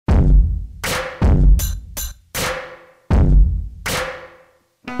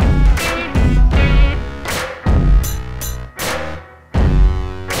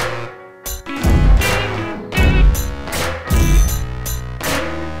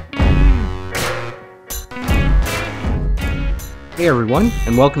Hey everyone,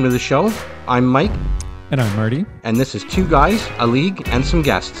 and welcome to the show. I'm Mike. And I'm Marty. And this is Two Guys, a League, and some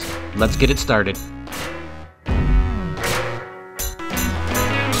guests. Let's get it started.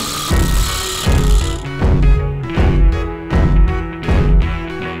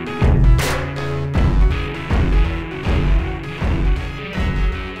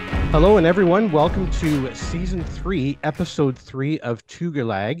 Hello and everyone, welcome to Season 3, Episode 3 of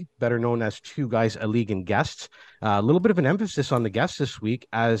Tugalag, better known as Two Guys, a League, and Guests. A little bit of an emphasis on the guests this week,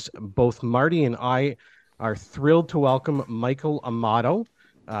 as both Marty and I are thrilled to welcome Michael Amato.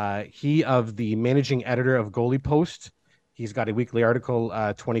 He of the managing editor of Goalie Post. He's got a weekly article,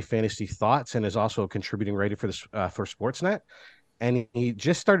 20 Fantasy Thoughts, and is also a contributing writer for Sportsnet. And he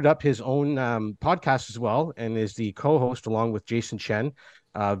just started up his own podcast as well, and is the co-host along with Jason Chen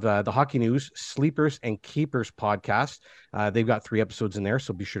of the Hockey News Sleepers and Keepers podcast. They've got 3 episodes in there,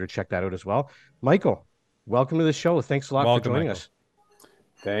 so be sure to check that out as well. Michael, welcome to the show. Thanks a lot for joining us.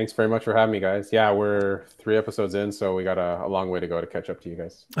 Thanks very much for having me, guys. Yeah, we're 3 episodes in, so we got a long way to go to catch up to you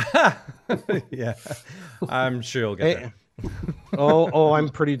guys. Yeah, I'm sure you'll get there. I'm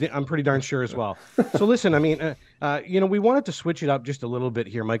pretty darn sure as well. So listen, I mean, we wanted to switch it up just a little bit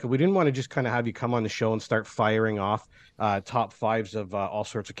here, Michael. We didn't want to just kind of have you come on the show and start firing off top fives of all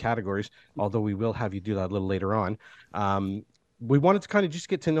sorts of categories, although we will have you do that a little later on. We wanted to kind of just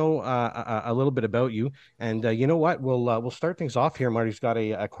get to know a little bit about you, and you know what? We'll start things off here. Marty's got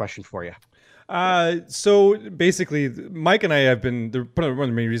a question for you. So basically, Mike and I have been one of the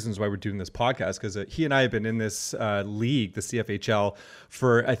main reasons why we're doing this podcast, because he and I have been in this league, the CFHL,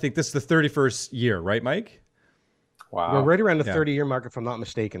 for I think this is the 31st year, right, Mike? Wow. We're right around the 30-year mark, if I'm not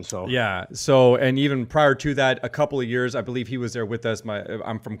mistaken. So yeah. So, and even prior to that, a couple of years, I believe he was there with us.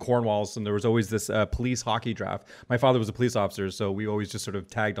 I'm from Cornwall, and there was always this police hockey draft. My father was a police officer, so we always just sort of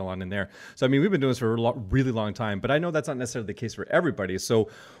tagged along in there. So, I mean, we've been doing this for a really long time, but I know that's not necessarily the case for everybody. So,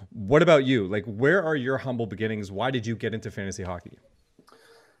 what about you? Like, where are your humble beginnings? Why did you get into fantasy hockey?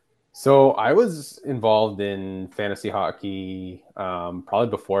 So I was involved in fantasy hockey probably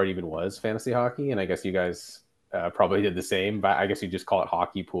before it even was fantasy hockey, and I guess you guys probably did the same, but I guess you just call it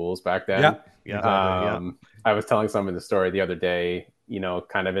hockey pools back then. Yeah. I was telling someone the story the other day,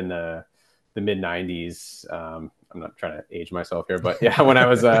 kind of in the mid 90s. I'm not trying to age myself here, but yeah, when I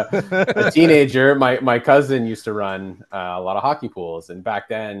was a teenager, my cousin used to run a lot of hockey pools. And back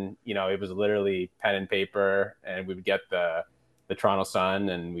then, it was literally pen and paper, and we would get the Toronto Sun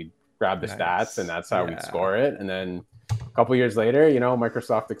and we'd grab the stats, and that's how we'd score it. And then a couple years later,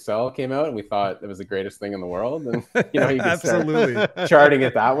 Microsoft Excel came out, and we thought it was the greatest thing in the world. And, you could Absolutely start charting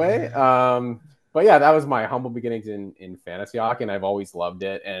it that way. But yeah, that was my humble beginnings in fantasy hockey, and I've always loved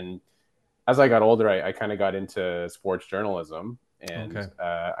it. And as I got older, I kind of got into sports journalism, and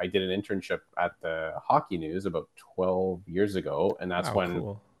I did an internship at the Hockey News about 12 years ago. And that's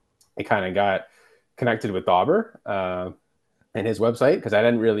when I kind of got connected with Dauber and his website, because I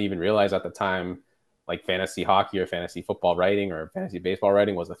didn't really even realize at the time, like fantasy hockey or fantasy football writing or fantasy baseball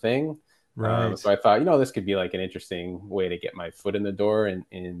writing was a thing. Right. So I thought, this could be like an interesting way to get my foot in the door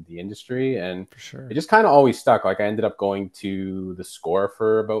in the industry. And For sure. It just kind of always stuck. Like I ended up going to the Score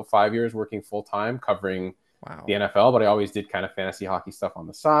for about 5 years, working full time, covering the NFL, but I always did kind of fantasy hockey stuff on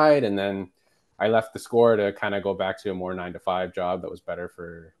the side. And then I left the Score to kind of go back to a more 9-to-5 job that was better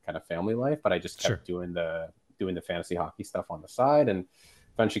for kind of family life. But I just kept doing the fantasy hockey stuff on the side. And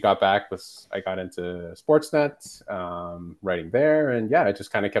eventually got back, I got into Sportsnet, writing there. And yeah, I just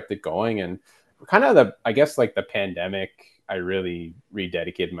kind of kept it going. And kind of the pandemic, I really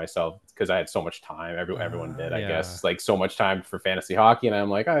rededicated myself because I had so much time. Everyone did, I guess, like so much time for fantasy hockey. And I'm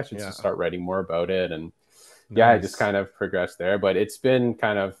like, I should just start writing more about it. And I just kind of progressed there. But it's been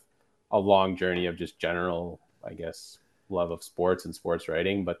kind of a long journey of just general, I guess, love of sports and sports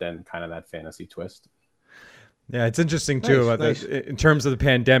writing, but then kind of that fantasy twist. Yeah, it's interesting too. In terms of the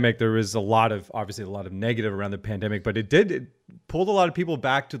pandemic, there was obviously a lot of negative around the pandemic, but it pulled a lot of people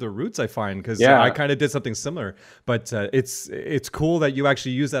back to their roots, I find, because I kind of did something similar. But it's cool that you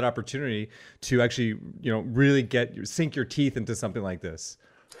actually use that opportunity to actually really sink your teeth into something like this.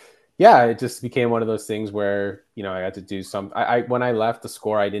 Yeah, it just became one of those things where I had to do some. When I left the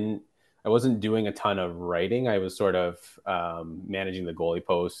Score, I wasn't doing a ton of writing. I was sort of managing the Goalie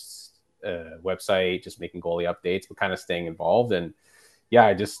Posts website, just making goalie updates, but kind of staying involved. And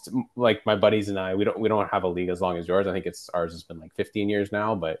I just, like, my buddies and I, we don't have a league as long as yours. I think ours has been like 15 years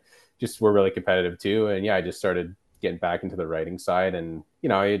now, but just we're really competitive too. And I just started getting back into the writing side, and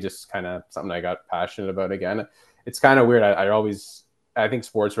it just kind of something I got passionate about again. It's kind of weird. I think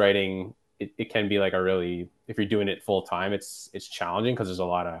sports writing, it can be like if you're doing it full time, it's challenging because there's a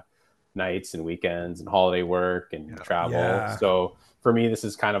lot of nights and weekends and holiday work and travel. Yeah. So for me, this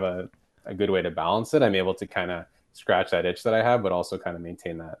is kind of a good way to balance it. I'm able to kind of scratch that itch that I have, but also kind of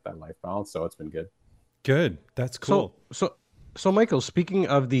maintain that life balance. So it's been good. Good. That's cool. So Michael, speaking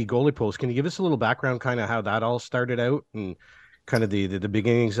of the goalie post, can you give us a little background, kind of how that all started out and kind of the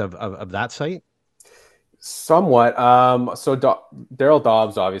beginnings of that site? Somewhat. So Daryl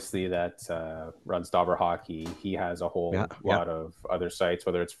Dobbs, obviously, that runs Dauber Hockey. He has a whole lot of other sites,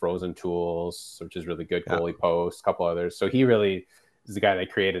 whether it's Frozen Tools, which is really good, Goalie Post, a couple others. So he really is the guy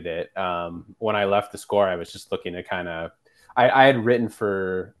that created it. When I left the Score, I was just looking to kind of. I had written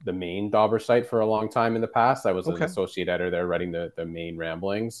for the main Dauber site for a long time in the past. I was an associate editor there, writing the main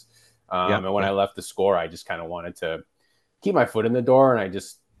ramblings. And when I left the Score, I just kind of wanted to keep my foot in the door, and I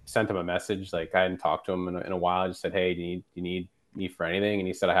just sent him a message. Like, I hadn't talked to him in a while. I just said, hey, do you need me for anything? And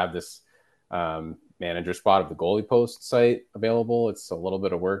he said, I have this manager spot of the Goalie Post site available. It's a little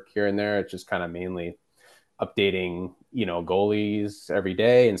bit of work here and there. It's just kind of mainly updating, goalies every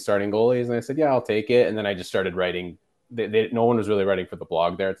day and starting goalies. And I said, yeah, I'll take it. And then I just started writing. No one was really writing for the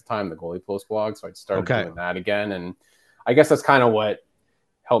blog there at the time, the Goalie Post blog. So I started doing that again. And I guess that's kind of what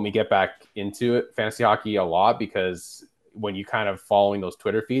helped me get back into it, fantasy hockey, a lot, because when you kind of following those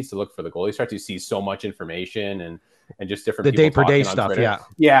Twitter feeds to look for the goalie starts, you see so much information and just different the day per day stuff. Twitter.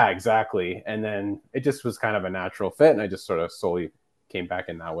 Yeah, exactly. And then it just was kind of a natural fit, and I just sort of slowly came back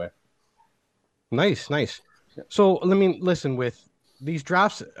in that way. Nice. So listen, with these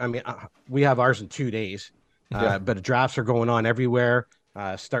drafts, we have ours in 2 days, but drafts are going on everywhere,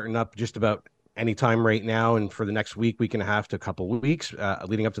 starting up just about any time right now, and for the next week and a half to a couple of weeks,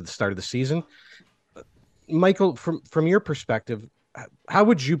 leading up to the start of the season. Michael, from your perspective, how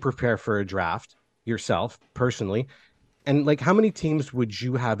would you prepare for a draft yourself personally? And like, how many teams would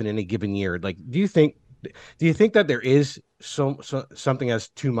you have in any given year? Like, do you think that there is something as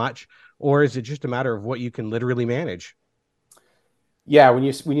too much, or is it just a matter of what you can literally manage? Yeah. When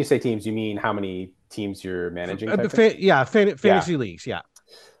you say teams, you mean how many teams you're managing? Fantasy leagues. Yeah.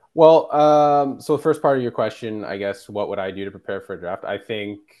 Well, so the first part of your question, I guess, what would I do to prepare for a draft? I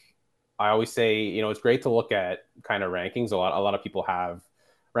think I always say, it's great to look at kind of rankings. A lot of people have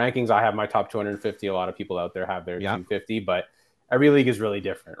rankings. I have my top 250. A lot of people out there have their 250, but every league is really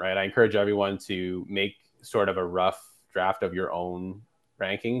different, right? I encourage everyone to make sort of a rough draft of your own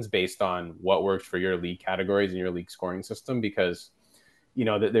rankings based on what works for your league categories and your league scoring system, because,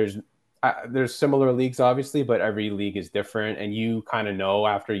 there's similar leagues, obviously, but every league is different. And you kind of know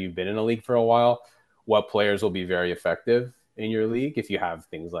after you've been in a league for a while what players will be very effective in your league. If you have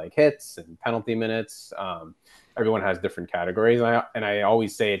things like hits and penalty minutes, everyone has different categories. And I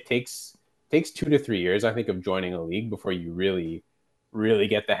always say it takes 2 to 3 years, I think, of joining a league before you really, really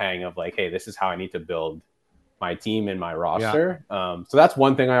get the hang of like, hey, this is how I need to build my team and my roster. So that's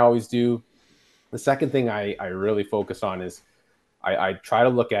one thing I always do. The second thing I really focus on is I try to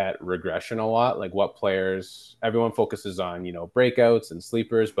look at regression a lot, like what players. Everyone focuses on, breakouts and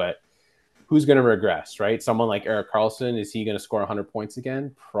sleepers, but who's going to regress, right? Someone like Erik Karlsson, is he going to score 100 points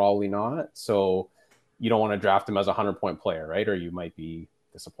again? Probably not. So you don't want to draft him as a 100-point player, right? Or you might be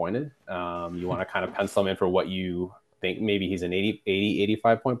disappointed. You want to kind of pencil him in for what you think. Maybe he's an 80,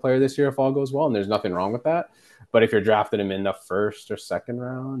 85-point player this year if all goes well, and there's nothing wrong with that. But if you're drafting him in the first or second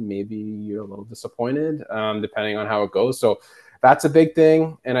round, maybe you're a little disappointed, depending on how it goes. So that's a big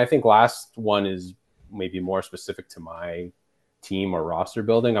thing. And I think last one is maybe more specific to my team or roster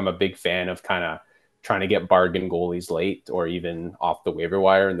building. I'm a big fan of kind of trying to get bargain goalies late or even off the waiver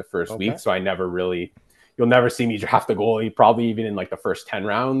wire in the first week. So you'll never see me draft a goalie, probably even in like the first 10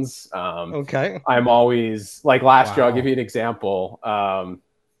 rounds. I'm always like last year, I'll give you an example.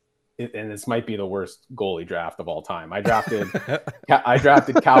 And this might be the worst goalie draft of all time. I drafted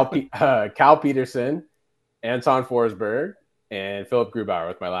Cal Peterson, Anton Forsberg, and Philip Grubauer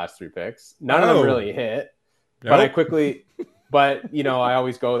with my last 3 picks. None of them really hit, but I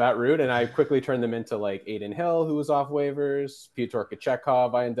always go that route, and I quickly turned them into like Aiden Hill, who was off waivers, Pyotr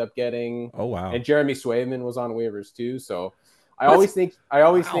Kochetkov I ended up getting. Oh wow! And Jeremy Swayman was on waivers too. So I always think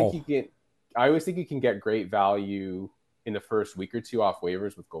you can get great value in the first week or two off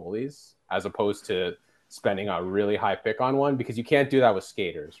waivers with goalies, as opposed to spending a really high pick on one, because you can't do that with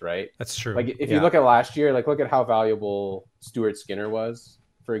skaters, right? That's true. Like if you look at last year, like look at how valuable Stuart Skinner was,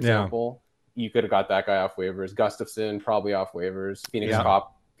 for example. You could have got that guy off waivers. Gustafson probably off waivers.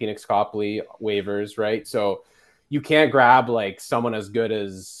 Phoenix Copley waivers, right? So you can't grab like someone as good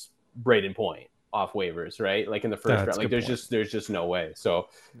as Braden Point off waivers, right? Like in the first round. Like there's just no way. So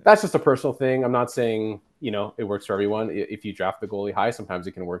that's just a personal thing. I'm not saying, it works for everyone. If you draft the goalie high, sometimes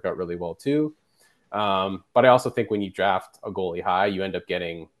it can work out really well too. But I also think when you draft a goalie high, you end up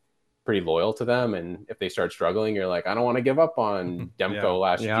getting pretty loyal to them. And if they start struggling, you're like, I don't want to give up on Demko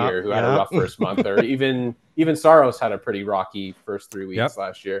last year, who had a rough first month, or even Saros had a pretty rocky first 3 weeks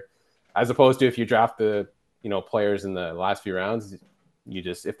last year, as opposed to if you draft the, players in the last few rounds, you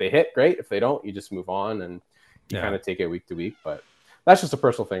just, if they hit, great. If they don't, you just move on and you kind of take it week to week. But that's just a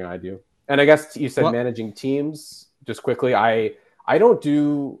personal thing I do. And I guess you said managing teams. Just quickly, I don't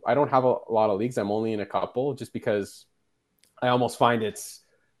have a lot of leagues. I'm only in a couple, just because I almost find it's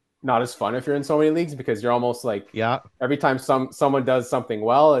not as fun if you're in so many leagues, because you're almost like, every time someone does something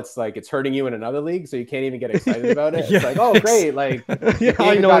well, it's like it's hurting you in another league, so you can't even get excited about it. It's like, oh great, like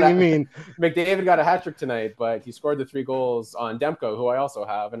I know what you mean. McDavid got a hat trick tonight, but he scored the 3 goals on Demko, who I also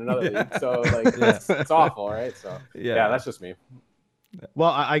have in another league. So like it's awful, right? So that's just me.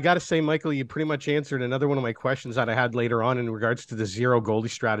 Well, I got to say, Michael, you pretty much answered another one of my questions that I had later on in regards to the zero goalie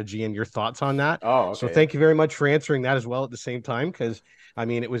strategy and your thoughts on that. Oh, okay. So thank you very much for answering that as well at the same time, because I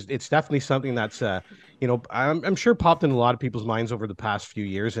mean, it's definitely something that's, I'm sure popped in a lot of people's minds over the past few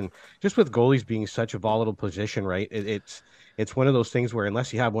years. And just with goalies being such a volatile position, right? It's one of those things where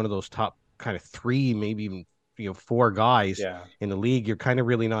unless you have one of those top kind of 3, maybe even 4 guys in the league, you're kind of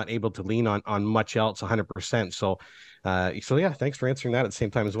really not able to lean on much else 100%. So thanks for answering that at the same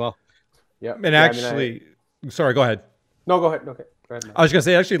time as well. Yeah. And actually, sorry, go ahead. No, go ahead. Okay. I was going to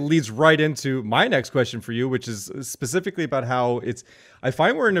say, it actually leads right into my next question for you, which is specifically about how I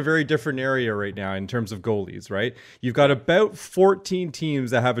find we're in a very different area right now in terms of goalies, right? You've got about 14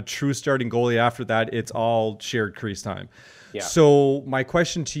 teams that have a true starting goalie. After that, it's all shared crease time. Yeah. So my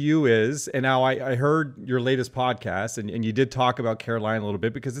question to you is, and now I heard your latest podcast, and you did talk about Carolina a little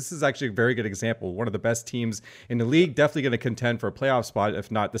bit, because this is actually a very good example. One of the best teams in the league, definitely going to contend for a playoff spot,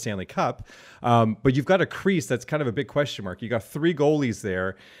 if not the Stanley Cup. But you've got a crease that's kind of a big question mark. You got 3 goalies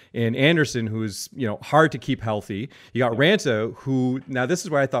there, in Anderson, who's hard to keep healthy. You got Ranta, who, now this is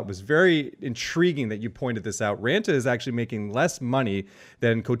where I thought was very intriguing that you pointed this out. Ranta is actually making less money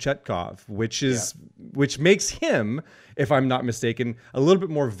than Kochetkov, which makes him, if I'm not mistaken, a little bit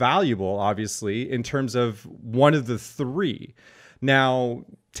more valuable, obviously, in terms of one of the 3. Now,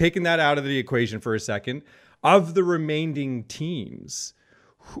 taking that out of the equation for a second, of the remaining teams,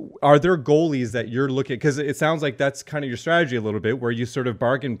 are there goalies that you're looking at? Because it sounds like that's kind of your strategy a little bit, where you sort of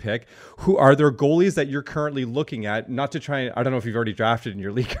bargain pick. Who are there goalies that you're currently looking at? Not to try, I don't know if you've already drafted in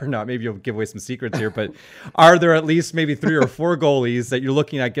your league or not. Maybe you'll give away some secrets here, but are there at least maybe 3 or 4 goalies that you're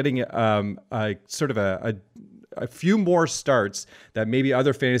looking at getting a few more starts that maybe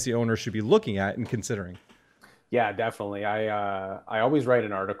other fantasy owners should be looking at and considering? Yeah, definitely. I always write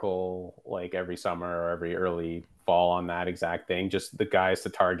an article like every summer or every early fall on that exact thing, just the guys to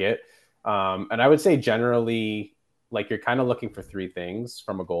target. And I would say generally, like, you're kind of looking for 3 things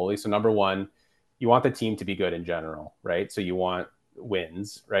from a goalie. So number 1, you want the team to be good in general, right? So you want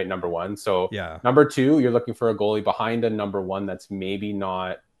wins, right? Number 1. So number 2, you're looking for a goalie behind a number 1 that's maybe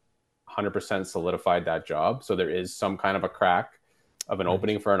not 100% solidified that job. So there is some kind of a crack of an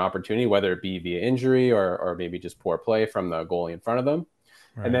opening for an opportunity, whether it be via injury or maybe just poor play from the goalie in front of them.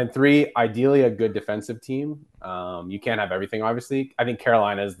 Right. And then 3, ideally a good defensive team. You can't have everything, obviously. I think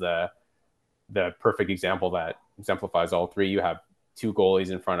Carolina is the perfect example that exemplifies all 3. You have 2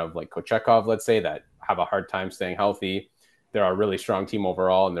 goalies in front of like Kochetkov, let's say, that have a hard time staying healthy. They're a really strong team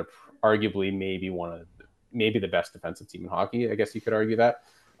overall, and they're arguably maybe the best defensive team in hockey. I guess you could argue that.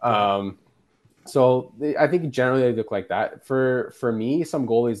 So I think generally they look like that. For me, some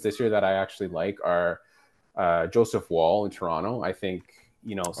goalies this year that I actually like are Joseph Woll in Toronto. I think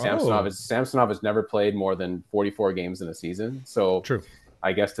Samsonov has never played more than 44 games in a season. So true.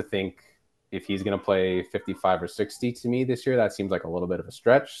 I guess to think if he's going to play 55 or 60 to me this year, that seems like a little bit of a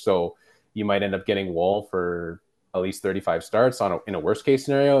stretch. So you might end up getting Woll for at least 35 starts in a worst case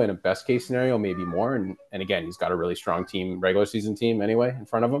scenario. In a best case scenario, maybe more. And again, he's got a really strong regular season team anyway in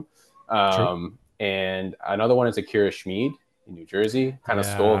front of him. And another one is Akira Schmid in New Jersey. Kind of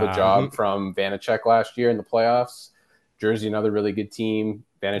stole the job from Vanacek last year in the playoffs. Jersey, another really good team.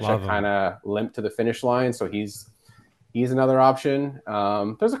 Vanacek kind of limped to the finish line, so he's another option.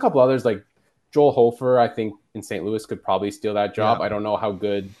 There's a couple others like Joel Hofer. I think in St. Louis could probably steal that job. I don't know how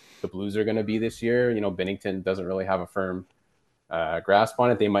good the Blues are going to be this year. Binnington doesn't really have a firm grasp on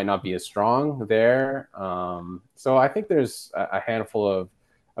it. They might not be as strong there. So I think there's a handful of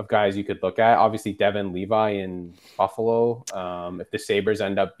guys you could look at. Obviously, Devin Levi in Buffalo. If the Sabres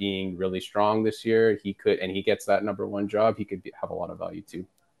end up being really strong this year, he could, and he gets that number 1 job, he could have a lot of value too.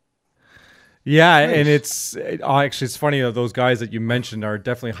 Yeah, nice. And it's funny, those guys that you mentioned are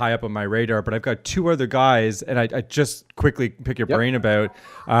definitely high up on my radar, but I've got 2 other guys, and I just quickly pick your brain about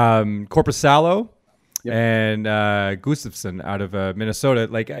Korpisalo and Gustafsson out of Minnesota.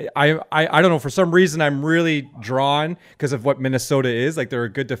 Like I don't know, for some reason I'm really drawn because of what Minnesota is. Like they're a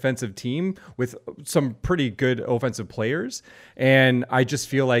good defensive team with some pretty good offensive players, and I just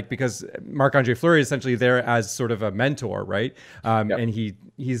feel like because Marc-Andre Fleury is essentially there as sort of a mentor, right? And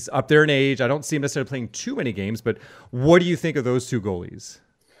he's up there in age. I don't see him necessarily playing too many games, but what do you think of those two goalies?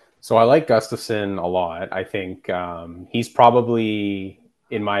 So I like Gustafsson a lot. I think he's probably,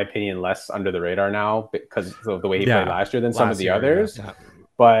 in my opinion, less under the radar now because of the way he played last year than some of the others. Yeah.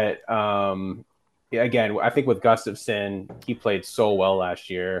 But again, I think with Gustafsson, he played so well last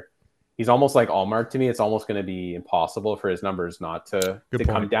year. He's almost like Allmark to me. It's almost going to be impossible for his numbers not to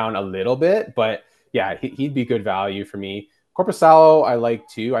come down a little bit. But yeah, he'd be good value for me. Korpisalo, I like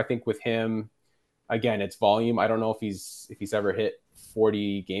too. I think with him, again, it's volume. I don't know if he's ever hit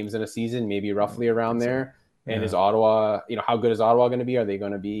 40 games in a season, maybe roughly around there. And is Ottawa, how good is Ottawa going to be? Are they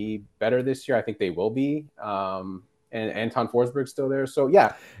going to be better this year? I think they will be. And Anton Forsberg's still there. So,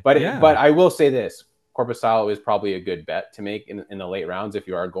 but I will say this. Korpisalo is probably a good bet to make in the late rounds if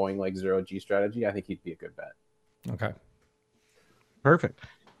you are going like 0G strategy. I think he'd be a good bet. Okay. Perfect.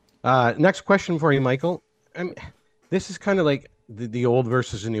 Next question for you, Michael. This is kind of like the old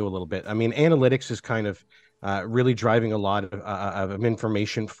versus the new a little bit. I mean, analytics is kind of really driving a lot of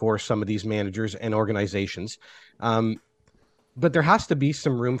information for some of these managers and organizations. But there has to be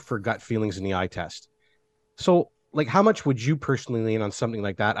some room for gut feelings in the eye test. So, like, how much would you personally lean on something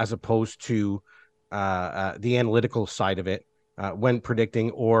like that as opposed to the analytical side of it when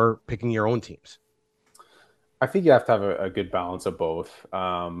predicting or picking your own teams? I think you have to have a good balance of both.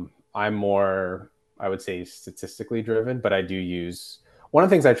 I'm more, I would say, statistically driven, but I do use... One of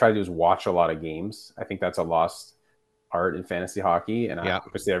the things I try to do is watch a lot of games. I think that's a lost art in fantasy hockey. And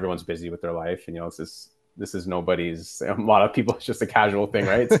obviously everyone's busy with their life. And, this is nobody's, a lot of people, it's just a casual thing,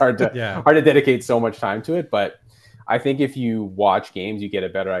 right? It's hard to, hard to dedicate so much time to it. But I think if you watch games, you get a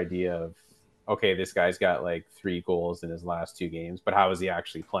better idea of, okay, this guy's got like 3 goals in his last 2 games, but how is he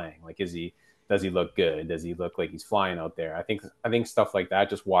actually playing? Like, does he look good? Does he look like he's flying out there? I think stuff like that,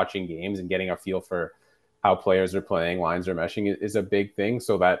 just watching games and getting a feel for how players are playing, lines are meshing is a big thing.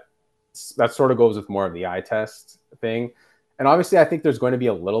 So that sort of goes with more of the eye test thing. And obviously I think there's going to be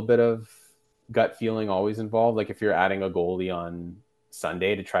a little bit of gut feeling always involved. Like if you're adding a goalie on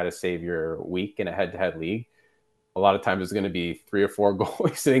Sunday to try to save your week in a head-to-head league, a lot of times there's going to be 3 or 4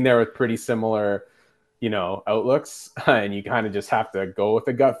 goalies sitting there with pretty similar, outlooks. And you kind of just have to go with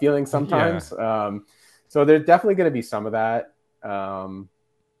the gut feeling sometimes. So there's definitely going to be some of that. And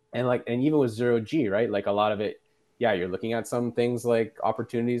even with 0G, right? Like a lot of it, you're looking at some things like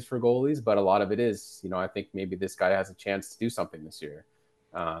opportunities for goalies, but a lot of it is, I think maybe this guy has a chance to do something this year.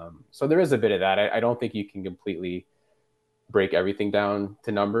 So there is a bit of that. I don't think you can completely break everything down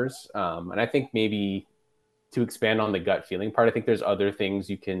to numbers. And I think maybe to expand on the gut feeling part, I think there's other things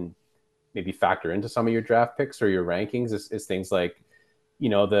you can maybe factor into some of your draft picks or your rankings is things like,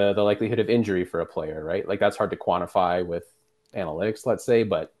 the likelihood of injury for a player, right? Like that's hard to quantify with analytics, let's say,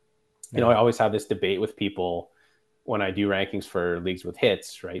 but I always have this debate with people when I do rankings for leagues with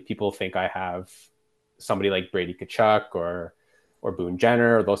hits, right? People think I have somebody like Brady Tkachuk or Boone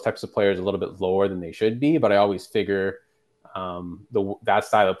Jenner or those types of players a little bit lower than they should be. But I always figure that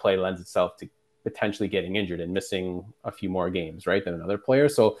style of play lends itself to potentially getting injured and missing a few more games, right, than another player.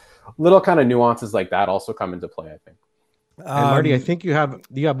 So little kind of nuances like that also come into play, I think. And Marty, I think you have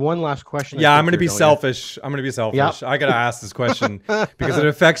one last question. Yeah, I'm going to be selfish. I'm going to be selfish. Yep. I got to ask this question because it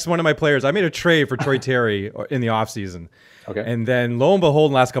affects one of my players. I made a trade for Troy Terry in the offseason. Okay. And then lo and behold,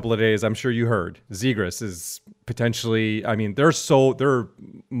 in the last couple of days, I'm sure you heard, Zegras is potentially, they're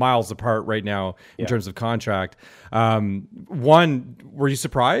miles apart right now in terms of contract. One, were you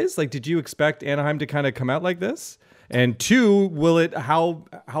surprised? Like, did you expect Anaheim to kind of come out like this? And 2, how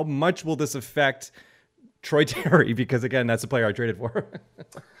much will this affect Troy Terry, because again, that's the player I traded for.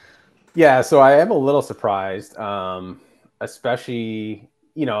 Yeah, so I am a little surprised, especially,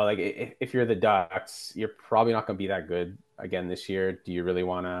 like if you're the Ducks, you're probably not going to be that good again this year. Do you really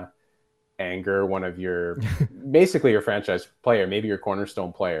want to anger one of your, basically your franchise player, maybe your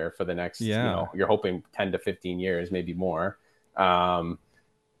cornerstone player for the next, you're hoping 10 to 15 years, maybe more. And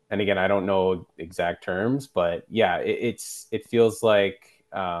again, I don't know exact terms, but yeah, it feels like,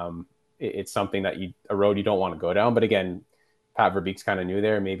 it's something that a road you don't want to go down. But again, Pat Verbeek's kind of new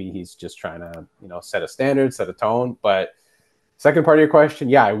there. Maybe he's just trying to, set a standard, set a tone. But second part of your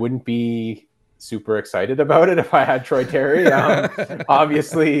question, I wouldn't be super excited about it if I had Troy Terry.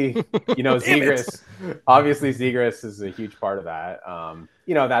 Obviously, Zegras is a huge part of that.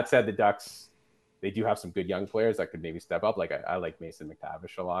 That said, the Ducks, they do have some good young players that could maybe step up. Like I like Mason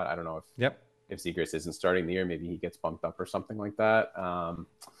McTavish a lot. I don't know if Zegras isn't starting the year, maybe he gets bumped up or something like that.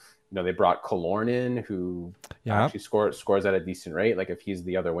 They brought Killorn in, who actually scores at a decent rate. Like if he's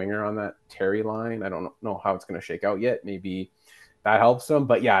the other winger on that Terry line, I don't know how it's going to shake out yet. Maybe that helps him.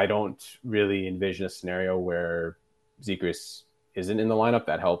 But yeah, I don't really envision a scenario where Zegras isn't in the lineup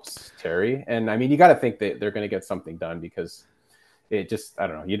that helps Terry. And I mean, you got to think that they're going to get something done, because it just, I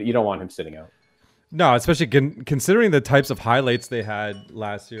don't know, you don't want him sitting out. No, especially considering the types of highlights they had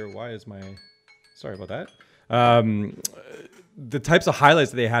last year. Sorry about that. The types of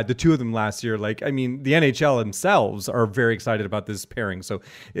highlights that they had, the two of them last year, like, I mean, the NHL themselves are very excited about this pairing. So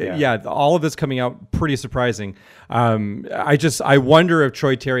yeah all of this coming out pretty surprising. I wonder if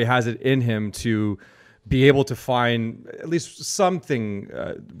Troy Terry has it in him to be able to find at least something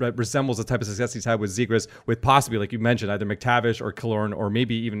that resembles the type of success he's had with Zegras, with possibly, like you mentioned, either McTavish or Killorn, or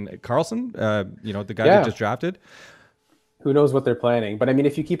maybe even Carlson, the guy they just drafted. Who knows what they're planning? But I mean,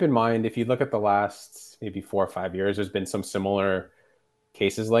 if you keep in mind, if you look at the last maybe 4 or 5 years, there's been some similar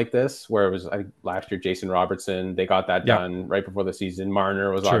cases like this, where it was, I think last year, Jason Robertson, they got that done right before the season.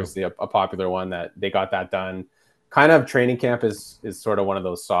 Marner was obviously a popular one that they got that done. Kind of training camp is sort of one of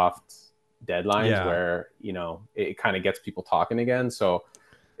those soft deadlines where, it kind of gets people talking again. So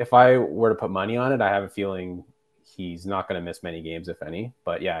if I were to put money on it, I have a feeling he's not going to miss many games, if any.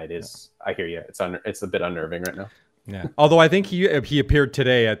 But yeah, it is. I hear you. It's a bit unnerving right now. Yeah. Although I think he appeared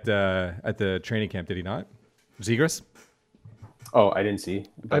today at the training camp, did he not? Zegras? Oh, I didn't see.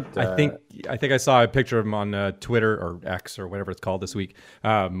 But, I think I saw a picture of him on Twitter or X or whatever it's called this week,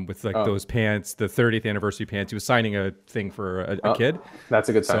 with those pants, the 30th anniversary pants. He was signing a thing for a kid. That's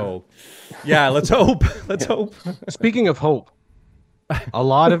a good sign. So, yeah, let's hope. Let's hope. Speaking of hope, a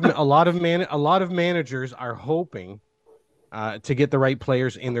lot of managers are hoping to get the right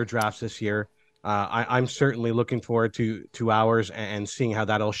players in their drafts this year. I'm certainly looking forward to ours and seeing how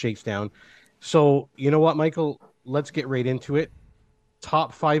that all shakes down. So, you know what, Michael? Let's get right into it.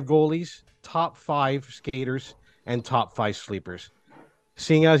 Top 5 goalies, top 5 skaters, and top 5 sleepers.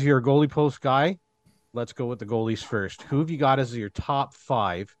 Seeing as you're a goalie post guy, let's go with the goalies first. Who have you got as your top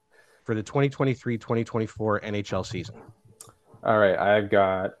 5 for the 2023-2024 NHL season? All right, I've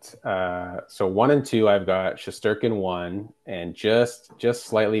got so 1 and 2. I've got Shesterkin 1, and just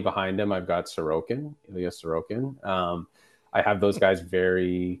slightly behind him, I've got Sorokin, Ilya Sorokin. I have those guys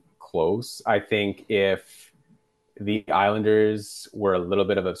very close. I think if the Islanders were a little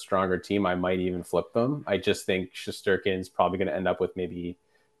bit of a stronger team, I might even flip them. I just think Shesterkin's probably going to end up with maybe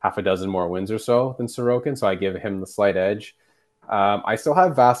half a dozen more wins or so than Sorokin, so I give him the slight edge. I still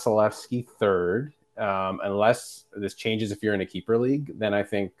have Vasilevsky 3rd. Unless this changes if you're in a keeper league, then I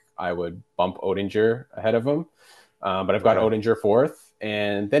think I would bump Oettinger ahead of him. But I've got Oettinger 4th.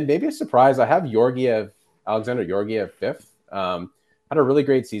 And then maybe a surprise, I have Alexander Georgiev 5th. Had a really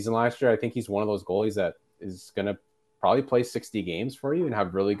great season last year. I think he's one of those goalies that is going to probably play 60 games for you and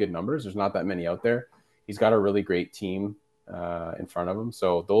have really good numbers. There's not that many out there. He's got a really great team in front of him.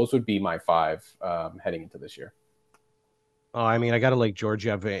 So those would be my 5 heading into this year. Oh, I mean, I got to like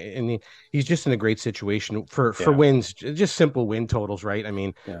Georgiev, and he's just in a great situation for wins, just simple win totals, right? I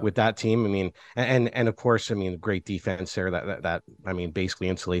mean, with that team, I mean, and of course, I mean, great defense there that I mean, basically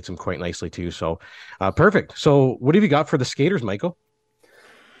insulates him quite nicely too. So, perfect. So, what have you got for the skaters, Michael?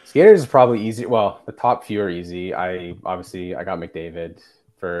 Skaters is probably easy. Well, the top few are easy. I got McDavid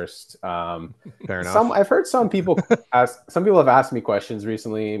first. Fair enough. I've heard some people have asked me questions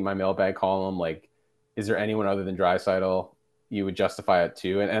recently in my mailbag column, like, is there anyone other than Draisaitl you would justify it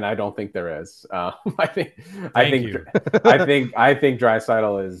to? And I don't think there is. I think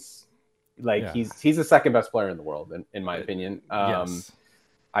Draisaitl is like he's the second best player in the world in my opinion. Yes.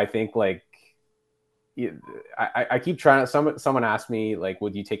 I think like I keep trying. Someone asked me like,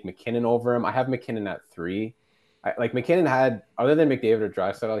 would you take McKinnon over him? I have McKinnon at 3. McKinnon had, other than McDavid or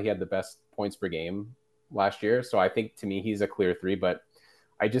Draisaitl, he had the best points per game last year. So I think to me he's a clear 3, but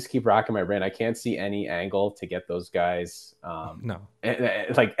I just keep racking my brain. I can't see any angle to get those guys. No,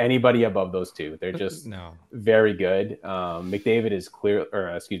 like anybody above those two. They're just very good. McDavid is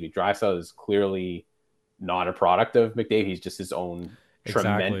Draisaitl is clearly not a product of McDavid. He's just his own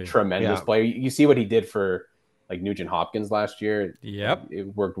tremendous player. You see what he did for like Nugent Hopkins last year. Yep,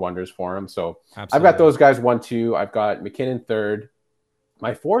 it worked wonders for him. So absolutely. I've got those guys 1, 2. I've got McKinnon 3rd.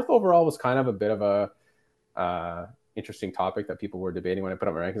 My 4th overall was kind of a bit of a interesting topic that people were debating when I put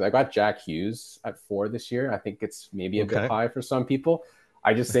up my rankings. I got Jack Hughes at 4 this year. I think it's maybe a bit high for some people.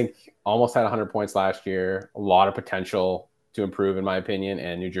 I just think almost had 100 points last year. A lot of potential to improve, in my opinion.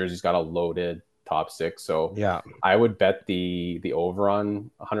 And New Jersey's got a loaded top 6. So I would bet the over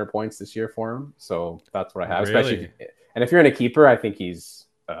on 100 points this year for him. So that's what I have. Really? And if you're in a keeper, I think he's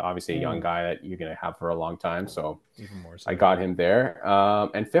obviously a young guy that you're going to have for a long time. So even more so. I got him there.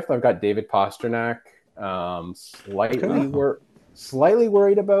 And fifth, I've got David Pastrnak. Slightly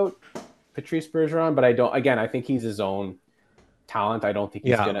worried about Patrice Bergeron, but I think he's his own talent. I don't think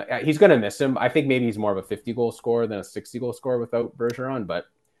he's gonna miss him. I think maybe he's more of a 50 goal scorer than a 60 goal scorer without Bergeron, but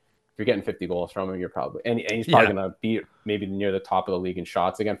if you're getting 50 goals from him, you're probably and he's probably gonna be maybe near the top of the league in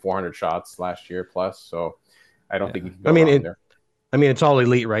shots again, 400 shots last year plus. So I don't think he can go wrong there. I mean, it's all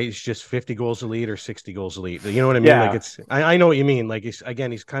elite, right? It's just 50 goals elite or 60 goals elite. You know what I mean? Yeah. Like I know what you mean. Like he's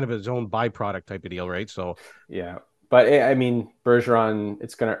kind of his own byproduct type of deal, right? So yeah, but I mean, Bergeron,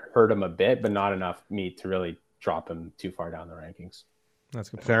 it's going to hurt him a bit, but not enough me to really drop him too far down the rankings. That's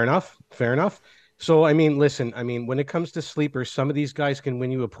good. Fair enough. So, I mean, listen, when it comes to sleepers, some of these guys can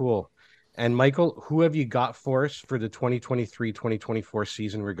win you a pool. And Michael, who have you got for us for the 2023-2024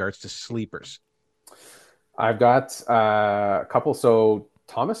 season in regards to sleepers? I've got a couple. So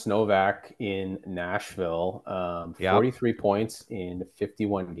Thomas Novak in Nashville, 43 points in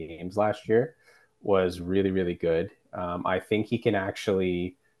 51 games last year was really, really good. I think he can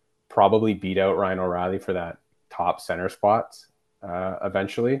actually probably beat out Ryan O'Reilly for that top center spot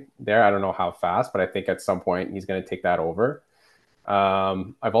eventually there. I don't know how fast, but I think at some point he's going to take that over.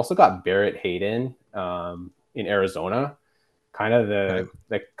 I've also got Barrett Hayden in Arizona. Kind of the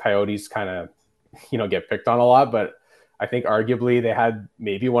Coyotes kind of, get picked on a lot, but I think arguably they had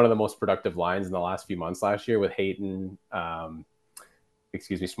maybe one of the most productive lines in the last few months last year with Hayden,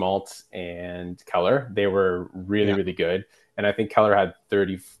 Schmaltz and Keller. They were really, really good. And I think Hayden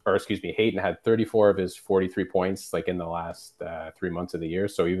had 34 of his 43 points like in the last 3 months of the year.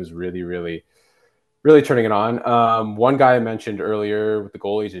 So he was really, really, really turning it on. One guy I mentioned earlier with the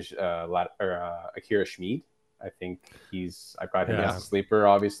goalies is Akira Schmid. I think I've got him as a sleeper,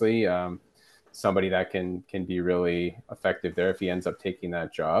 obviously. Somebody that can be really effective there if he ends up taking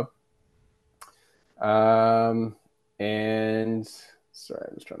that job. And sorry,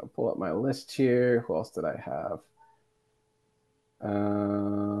 I'm just trying to pull up my list here. Who else did I have?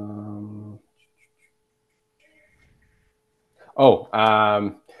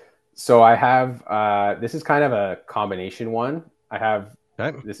 So I have this is kind of a combination one. I have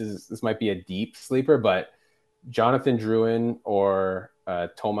this might be a deep sleeper, but Jonathan Drouin or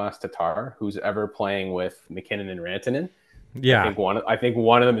Tomas Tatar, who's ever playing with McKinnon and Rantanen. Yeah, I think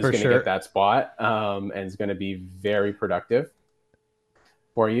one of them is going to get that spot, and is going to be very productive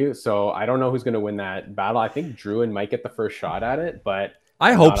for you. So I don't know who's going to win that battle. I think Drouin might get the first shot at it, but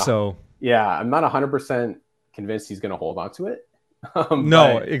I hope so. Yeah, I'm not 100% convinced he's going to hold on to it.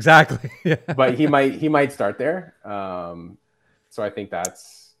 No, exactly. But he might start there. So I think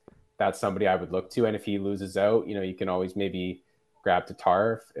that's somebody I would look to. And if he loses out, you can always maybe grab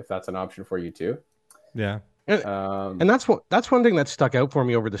Tatar if that's an option for you too. Yeah. And that's one thing that stuck out for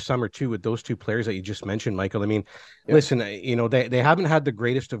me over the summer too with those two players that you just mentioned, Michael. I mean, listen, they haven't had the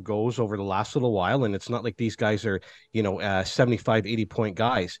greatest of goals over the last little while, and it's not like these guys are 75, 80 point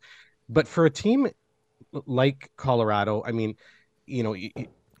guys. But for a team like Colorado, I mean,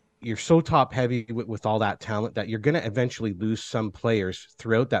 you're so top heavy with all that talent that you're going to eventually lose some players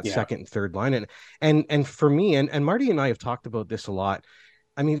throughout that second and third line. And for me, and Marty and I have talked about this a lot.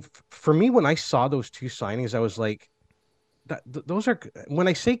 I mean, for me, when I saw those two signings, I was like, those are, when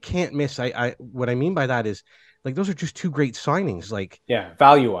I say can't miss, I what I mean by that is like, those are just two great signings. Like,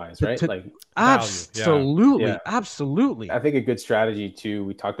 value wise, right? Absolutely. Absolutely. I think a good strategy too,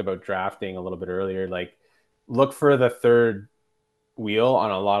 we talked about drafting a little bit earlier, like look for the third wheel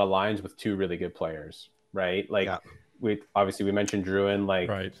on a lot of lines with two really good players, right? Like we mentioned Drouin, like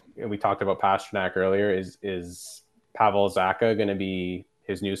we talked about Pastrnak earlier. Is Pavel Zacha going to be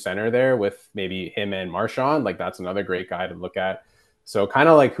his new center there with maybe him and Marchand? Like that's another great guy to look at. So kind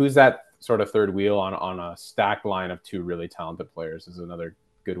of like who's that sort of third wheel on a stacked line of two really talented players is another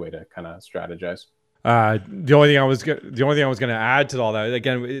good way to kind of strategize. The only thing I was going to add to all that,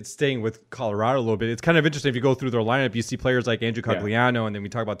 again, it's staying with Colorado a little bit. It's kind of interesting if you go through their lineup, you see players like Andrew Cogliano, and then we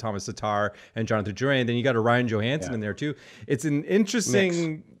talk about Thomas Tatar and Jonathan Drouin, and then you got a Ryan Johansson in there too. It's an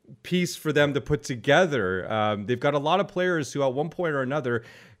interesting piece for them to put together. They've got a lot of players who at one point or another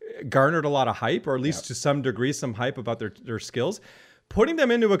garnered a lot of hype, or at least to some degree, some hype about their skills. Putting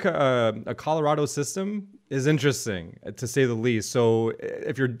them into a Colorado system is interesting, to say the least. So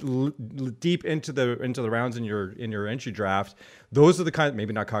if you're deep into the rounds in your entry draft, those are the kind,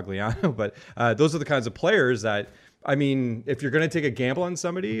 maybe not Cogliano, but those are the kinds of players that, I mean, if you're going to take a gamble on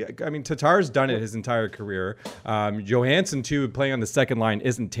somebody, I mean, Tatar's done it his entire career. Johansson too, playing on the second line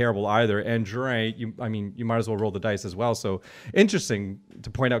isn't terrible either. And Drouin, you might as well roll the dice as well. So interesting to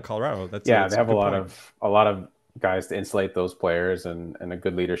point out Colorado. They have a lot of guys to insulate those players and a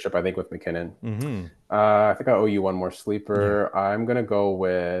good leadership, I think, with McKinnon. Mm-hmm. I think I owe you one more sleeper. Yeah. I'm going to go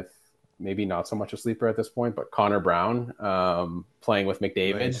with maybe not so much a sleeper at this point, but Connor Brown playing with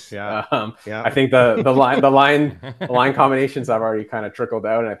McDavid. Nice. Yeah. I think the line combinations have already kind of trickled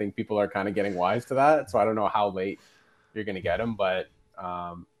out, and I think people are kind of getting wise to that. So I don't know how late you're going to get him, but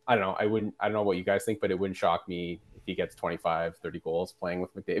I don't know. I don't know what you guys think, but it wouldn't shock me if he gets 25, 30 goals playing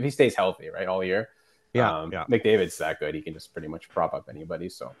with McDavid. If he stays healthy, right, all year. Yeah. McDavid's that good. He can just pretty much prop up anybody.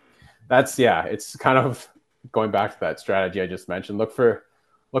 So it's kind of going back to that strategy I just mentioned. Look for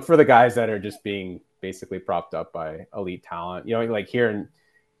the guys that are just being basically propped up by elite talent. You know, like here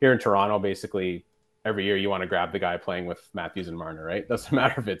in Toronto, basically every year you want to grab the guy playing with Matthews and Marner, right? Doesn't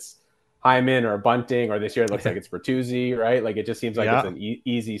matter if it's Hyman or Bunting, or this year it looks like it's Bertuzzi, right? Like it just seems like it's an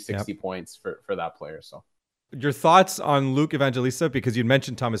easy 60 points for that player. So your thoughts on Luke Evangelista, because you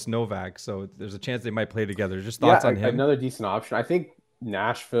mentioned Thomas Novak, so there's a chance they might play together. Just thoughts on him. Another decent option. I think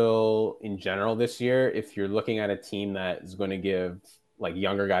Nashville in general this year, if you're looking at a team that is going to give like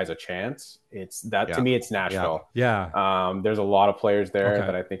younger guys a chance, to me, it's Nashville. Yeah. There's a lot of players there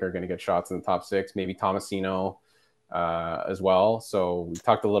that I think are going to get shots in the top 6, maybe Tomasino as well. So we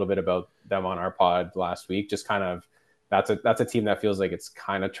talked a little bit about them on our pod last week, just kind of, that's a team that feels like it's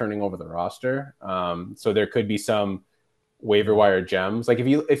kind of turning over the roster. So there could be some waiver wire gems. Like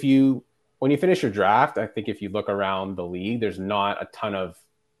if you when you finish your draft, I think if you look around the league, there's not a ton of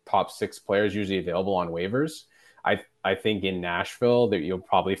top 6 players usually available on waivers. I think in Nashville that you'll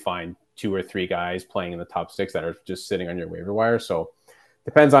probably find 2 or 3 guys playing in the top 6 that are just sitting on your waiver wire. So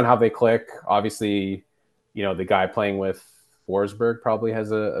depends on how they click. Obviously, you know, the guy playing with Forsberg probably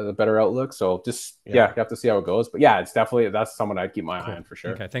has a better outlook. So just, you have to see how it goes. But yeah, that's someone I'd keep my eye on for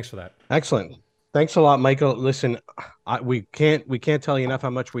sure. Okay, thanks for that. Excellent. Thanks a lot, Michael. Listen, we can't tell you enough how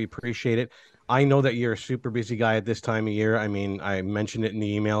much we appreciate it. I know that you're a super busy guy at this time of year. I mean, I mentioned it in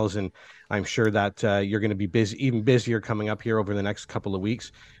the emails, and I'm sure that you're going to be busy, even busier coming up here over the next couple of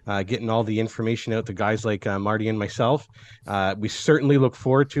weeks, getting all the information out to guys like Marty and myself. We certainly look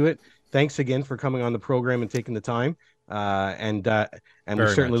forward to it. Thanks again for coming on the program and taking the time. And we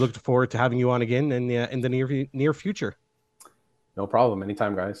certainly look forward to having you on again in the near future. No problem.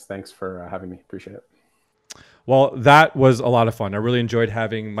 Anytime, guys. Thanks for having me. Appreciate it. Well, that was a lot of fun. I really enjoyed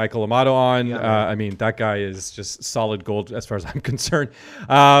having Michael Amato on. Yeah, I mean, that guy is just solid gold as far as I'm concerned.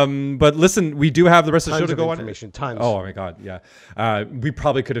 But listen, we do have the rest of the show to go on. Tons. Oh my God, yeah. We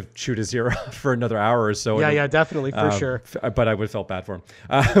probably could have chewed his ear off for another hour or so. Yeah, definitely, for sure. But I would have felt bad for him.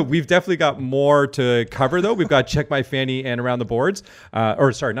 We've definitely got more to cover, though. We've got Check My Fanny and Around the Boards.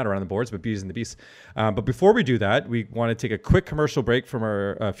 Sorry, not Around the Boards, but Beauties and the Beasts. But before we do that, we want to take a quick commercial break from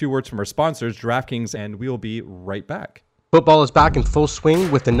a few words from our sponsors, DraftKings, and we will be right back. Football is back in full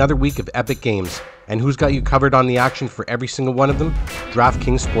swing with another week of epic games. And who's got you covered on the action for every single one of them?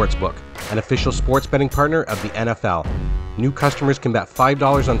 DraftKings Sportsbook, an official sports betting partner of the NFL. New customers can bet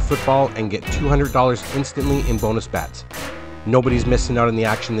 $5 on football and get $200 instantly in bonus bets. Nobody's missing out on the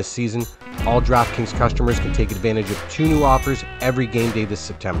action this season. All DraftKings customers can take advantage of 2 new offers every game day this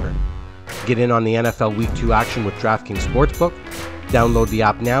September. Get in on the NFL Week 2 action with DraftKings Sportsbook. Download the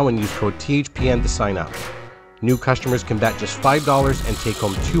app now and use code THPN to sign up. New customers can bet just $5 and take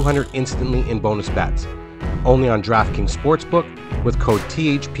home $200 instantly in bonus bets. Only on DraftKings Sportsbook with code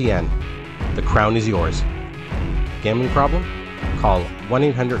THPN. The crown is yours. Gambling problem? Call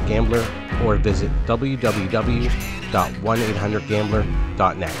 1-800-GAMBLER or visit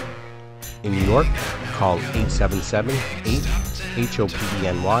www.1800gambler.net. In New York, call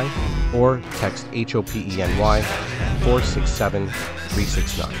 877-8-HOPENY or text HOPENY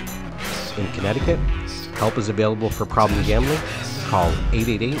 467-369. In Connecticut, help is available for problem gambling. Call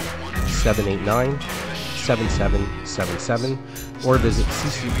 888-789-7777 or visit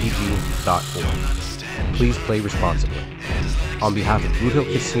ccpg.org. Please play responsibly. On behalf of Blue Hill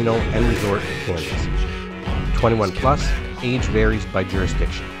Casino and Resort in Kansas. 21 plus, age varies by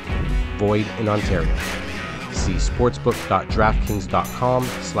jurisdiction. Void in Ontario. See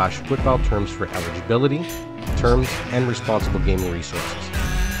sportsbook.draftkings.com/football terms for eligibility, terms, and responsible gaming resources.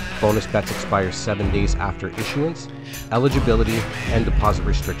 Bonus bets expire 7 days after issuance. Eligibility and deposit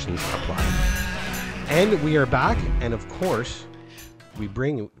restrictions apply. And we are back, and of course, we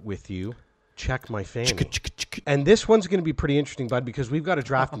bring with you Check My Fanny. And this one's going to be pretty interesting, bud, because we've got a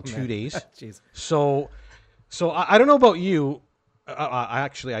draft in 2 days. Jeez. So I don't know about you. I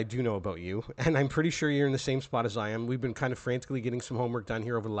do know about you, and I'm pretty sure you're in the same spot as I am. We've been kind of frantically getting some homework done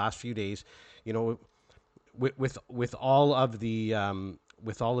here over the last few days. You know, with all of the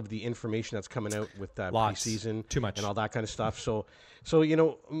with all of the information that's coming out with Lots. preseason, Too much, and all that kind of stuff. So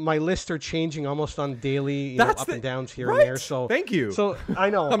my lists are changing almost on daily, up and downs here and there. So thank you. So I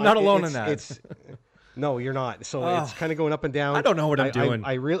know I'm not alone in that. No, you're not. So it's kind of going up and down. I don't know what I'm doing.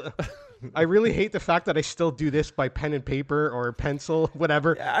 I really hate the fact that I still do this by pen and paper or pencil,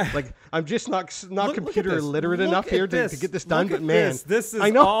 whatever. Yeah. Like I'm just not computer illiterate enough here to get this done. But man, this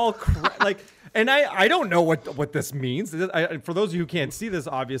is all like, and I don't know what this means. For those of you who can't see this,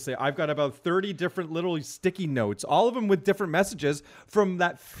 obviously, I've got about 30 different little sticky notes, all of them with different messages from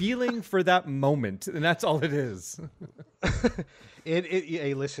that feeling for that moment, and that's all it is.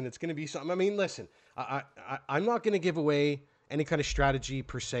 Hey, listen, it's going to be something. I mean, listen, I'm not going to give away any kind of strategy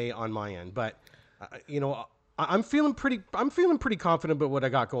per se on my end, but I'm feeling pretty confident about what I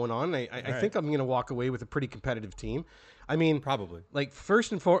got going on. I think I'm going to walk away with a pretty competitive team. I mean, probably like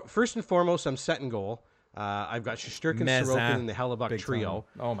first and foremost, I'm setting goal. I've got Shesterkin, Sorokin, and the Hellebuyck trio.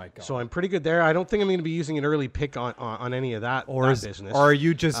 Time. Oh my god! So I'm pretty good there. I don't think I'm going to be using an early pick on any of that business. Or are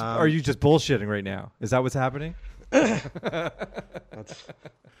you just bullshitting right now? Is that what's happening? That's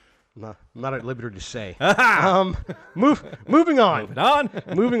I'm not at liberty to say. Moving on.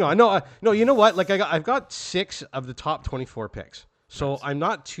 Moving on. No. You know what? Like I've got 6 of the top 24 picks, so I'm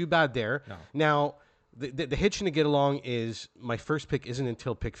not too bad there. No. Now, the hitch to get along is my first pick isn't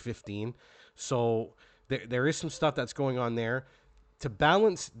until pick 15, so there is some stuff that's going on there. To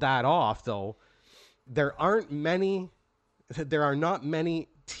balance that off, though, there are not many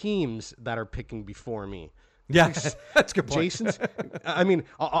teams that are picking before me. Yeah, that's a good point. Jason's. I mean,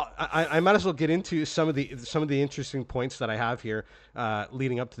 I might as well get into some of the interesting points that I have here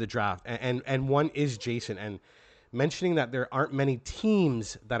leading up to the draft, and one is Jason, and mentioning that there aren't many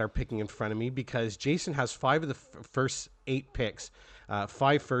teams that are picking in front of me because Jason has 5 of the first 8 picks,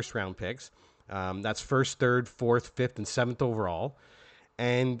 5 first-round picks. That's first, third, fourth, fifth, and 7th overall,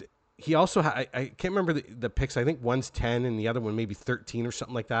 and he also I can't remember the picks. I think one's 10 and the other one maybe 13 or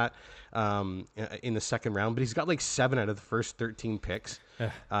something like that in the second round. But he's got like 7 out of the first 13 picks.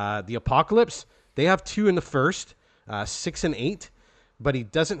 The Apocalypse, they have 2 in the first, 6 and 8. But he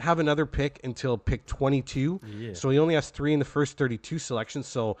doesn't have another pick until pick 22. Yeah. So he only has 3 in the first 32 selections.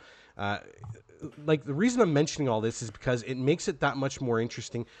 So like the reason I'm mentioning all this is because it makes it that much more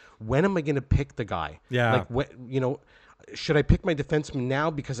interesting. When am I going to pick the guy? Yeah. Like should I pick my defenseman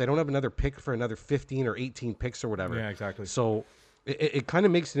now because I don't have another pick for another 15 or 18 picks or whatever? Yeah, exactly. So it kind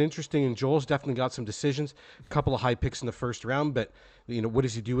of makes it interesting, and Joel's definitely got some decisions, a couple of high picks in the first round, but what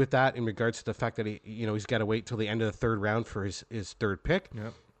does he do with that in regards to the fact that he's got to wait till the end of the third round for his third pick?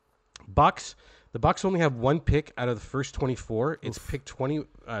 Yep. Bucks. The Bucks only have 1 pick out of the first 24. It's pick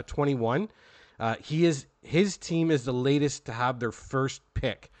 21. His team is the latest to have their first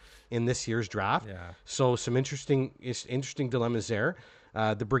pick in this year's draft. Yeah. So some interesting dilemmas there.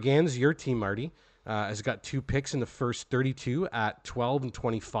 The Brigands, your team, Marty, has got 2 picks in the first 32 at 12 and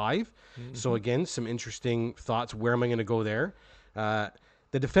 25. Mm-hmm. So again, some interesting thoughts. Where am I going to go there?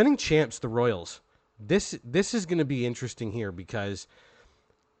 The defending champs, the Royals. This is going to be interesting here because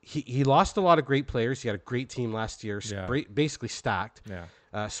he lost a lot of great players. He had a great team last year, basically stacked. Yeah.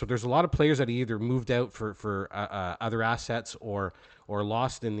 So there's a lot of players that he either moved out for other assets or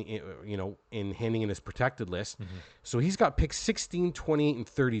lost in handing in his protected list. Mm-hmm. So he's got picks 16, 28, and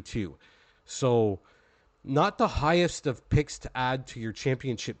 32. So not the highest of picks to add to your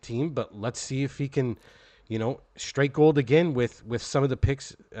championship team, but let's see if he can, strike gold again with some of the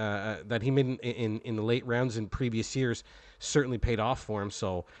picks that he made in the late rounds in previous years. Certainly paid off for him.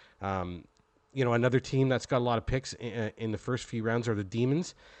 So, another team that's got a lot of picks in the first few rounds are the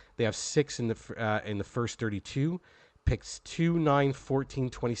Demons. They have 6 in the first 32. Picks 2, 9, 14,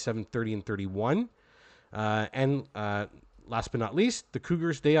 27, 30, and 31. And last but not least, the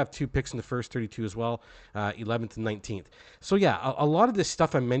Cougars, they have 2 picks in the first 32 as well, 11th and 19th. So, yeah, a lot of this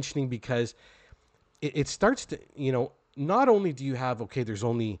stuff I'm mentioning because it starts to, not only do you have, there's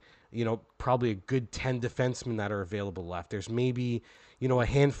only, probably a good 10 defensemen that are available left. There's maybe, a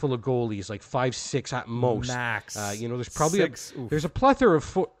handful of goalies, like 5, 6 at most. Max. There's probably there's a plethora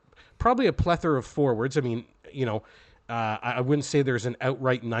of forwards. I mean, I wouldn't say there's an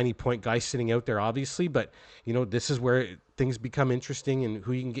outright 90-point guy sitting out there, obviously, but, this is where things become interesting and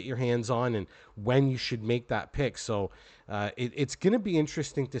who you can get your hands on and when you should make that pick. So it's going to be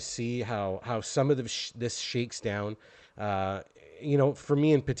interesting to see how some of this shakes down. For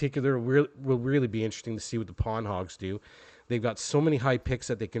me in particular, will really be interesting to see what the Pawn Hogs do. They've got so many high picks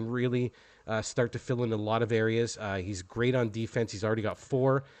that they can really start to fill in a lot of areas. He's great on defense. He's already got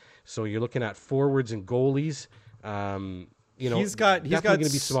 4. So you're looking at forwards and goalies. He's definitely going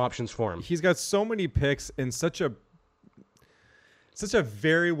to be some options for him. He's got so many picks in such a such a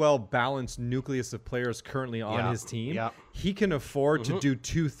very well balanced nucleus of players currently on his team. Yeah. He can afford to do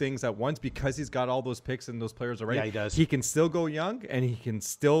two things at once because he's got all those picks and those players already. Yeah, he does. He can still go young and he can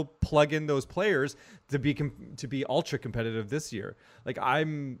still plug in those players to be ultra competitive this year. Like I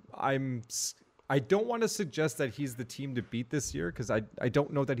don't want to suggest that he's the team to beat this year because I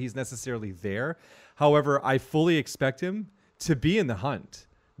don't know that he's necessarily there. However, I fully expect him to be in the hunt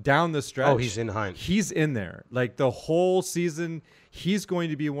down the stretch. Oh, he's in hunt. He's in there. Like the whole season, he's going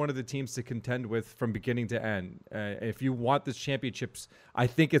to be one of the teams to contend with from beginning to end. If you want the championships, I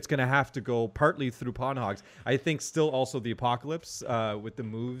think it's going to have to go partly through Pond Hogs. I think still also the Apocalypse with the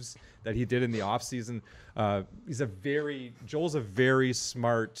moves that he did in the offseason. Joel's a very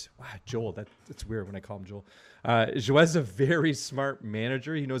smart, Joel, that's weird when I call him Joel. Joel's a very smart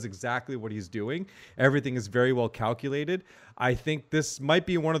manager. He knows exactly what he's doing. Everything is very well calculated. I think this might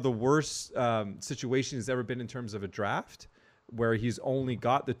be one of the worst situations he's ever been in terms of a draft, where he's only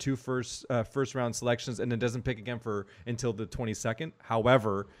got the two first round selections and then doesn't pick again until the 22nd.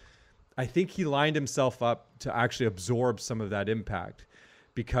 However, I think he lined himself up to actually absorb some of that impact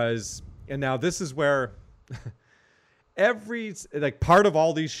and now this is where part of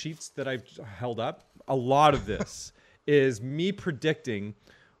all these sheets that I've held up, a lot of this is me predicting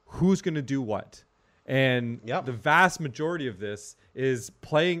who's going to do what. And the vast majority of this is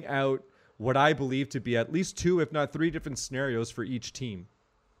playing out what I believe to be at least 2, if not 3 different scenarios for each team.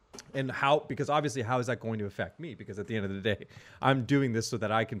 And because obviously how is that going to affect me? Because at the end of the day, I'm doing this so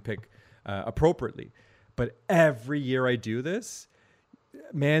that I can pick appropriately. But every year I do this,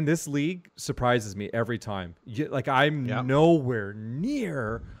 man, this league surprises me every time. I'm nowhere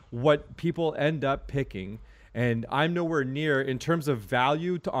near what people end up picking. And I'm nowhere near in terms of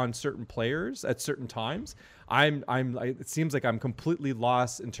value on certain players at certain times. It seems like I'm completely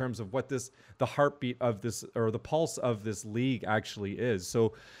lost in terms of what the heartbeat of this or the pulse of this league actually is.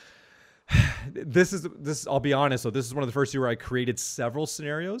 So I'll be honest. So this is one of the first years where I created several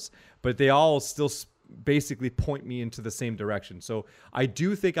scenarios, but they all still basically point me into the same direction. So I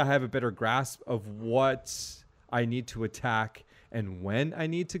do think I have a better grasp of what I need to attack and when I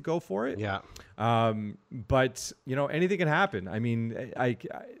need to go for it. Yeah. But anything can happen. I mean,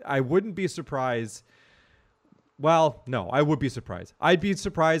 I wouldn't be surprised. Well, no, I would be surprised. I'd be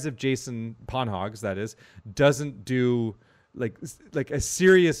surprised if Jason Pond Hogs, that is, doesn't do like a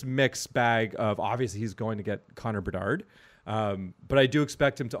serious mixed bag of, obviously he's going to get Connor Bedard. But I do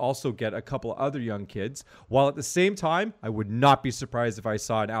expect him to also get a couple other young kids, while at the same time, I would not be surprised if I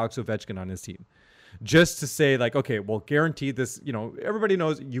saw an Alex Ovechkin on his team. Just to say, okay, well, guaranteed this, everybody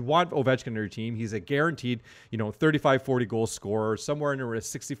knows you want Ovechkin on your team. He's a guaranteed, 35, 40 goal scorer, somewhere in the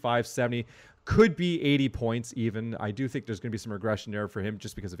 65, 70, could be 80 points even. I do think there's going to be some regression there for him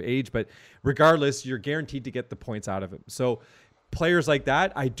just because of age, but regardless, you're guaranteed to get the points out of him. So players like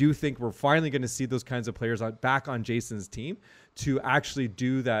that, I do think we're finally going to see those kinds of players back on Jason's team to actually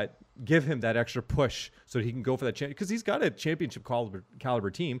do that, give him that extra push so he can go for that championship, because he's got a championship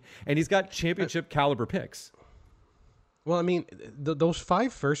caliber team and he's got championship caliber picks. Well, I mean, those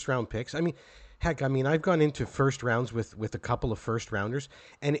 5 first-round picks, I mean, heck, I've gone into first rounds with a couple of first-rounders,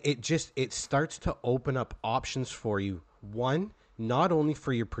 and it starts to open up options for you. One, not only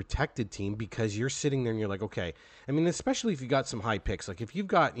for your protected team, because you're sitting there and you're like, okay, I mean, especially if you got some high picks, like if you've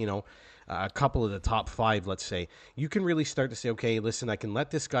got, a couple of the top 5, let's say, you can really start to say, okay, listen, I can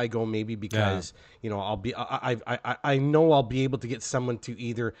let this guy go maybe because, I know I'll be able to get someone to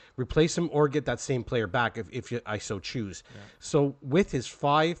either replace him or get that same player back if I so choose. Yeah. So with his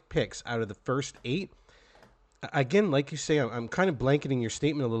 5 picks out of the first 8, again, like you say, I'm kind of blanketing your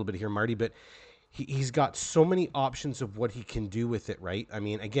statement a little bit here, Marty, but he's got so many options of what he can do with it, right? I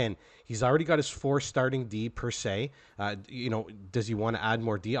mean, again, he's already got his 4 starting D per se. Does he want to add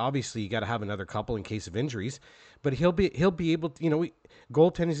more D? Obviously, you got to have another couple in case of injuries. But he'll be able to,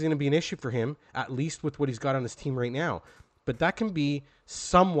 goaltending is going to be an issue for him, at least with what he's got on his team right now. But that can be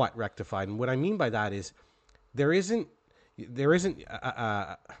somewhat rectified. And what I mean by that is there isn't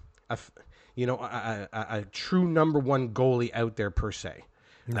a true number 1 goalie out there per se.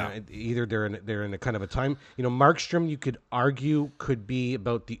 No. Either they're in a kind of a time. Markstrom, you could argue, could be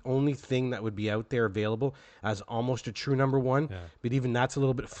about the only thing that would be out there available as almost a true number 1. Yeah. But even that's a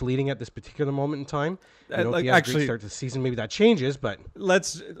little bit fleeting at this particular moment in time. If you have a great start to the season, maybe that changes. But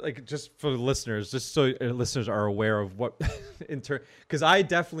let's just for the listeners, just so listeners are aware of what because I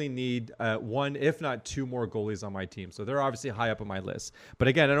definitely need 1, if not 2 more goalies on my team. So they're obviously high up on my list. But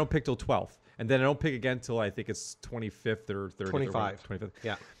again, I don't pick till 12th. And then I don't pick again till I think it's 25th or 30th. 25th.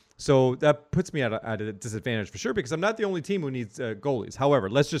 Yeah. So that puts me at a disadvantage for sure, because I'm not the only team who needs goalies. However,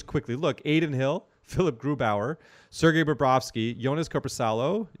 let's just quickly look. Adin Hill, Philip Grubauer, Sergei Bobrovsky, Jonas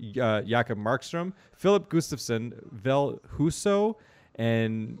Korpisalo, Jakob Markstrom, Philip Gustafsson, Vel Husso,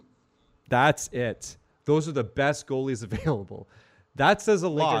 and that's it. Those are the best goalies available. That says a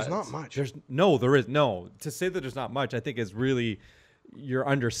lot. There's not much. There is no. To say that there's not much, I think is really, you're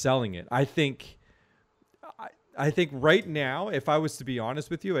underselling it. I think right now, if I was to be honest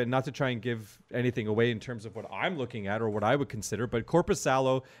with you, and not to try and give anything away in terms of what I'm looking at or what I would consider, but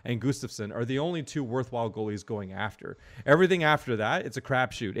Korpisalo and Gustafsson are the only two worthwhile goalies going after. Everything after that, it's a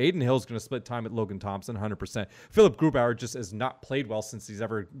crapshoot. Aiden Hill's going to split time at Logan Thompson, 100%. Philip Grubauer just has not played well since he's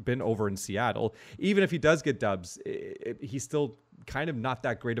ever been over in Seattle. Even if he does get dubs, he's still kind of not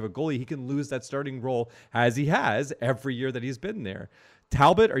that great of a goalie. He can lose that starting role as he has every year that he's been there.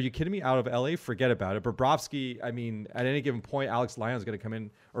 Talbot, are you kidding me? Out of LA, forget about it. Bobrovsky, I mean, at any given point, Alex Lyon's going to come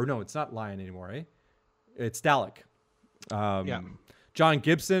in. Or no, it's not Lyon anymore, eh? It's Dalek. John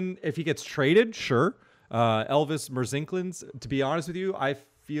Gibson, if he gets traded, sure. Elvis Merzlikins, to be honest with you, I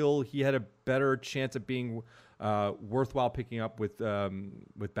feel he had a better chance of being worthwhile picking up with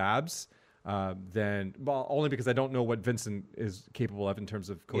Babs than, well, only because I don't know what Vincent is capable of in terms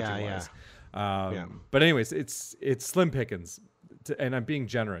of coaching wise. But anyways, it's slim pickings. And I'm being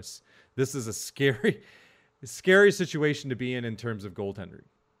generous. This is a scary situation to be in terms of goaltending.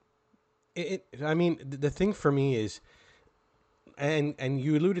 I mean, the thing for me is, and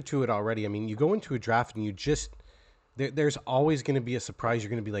you alluded to it already. I mean, you go into a draft and you just there's always going to be a surprise. You're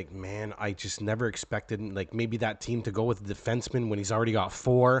going to be like, man, I just never expected like maybe that team to go with the defenseman when he's already got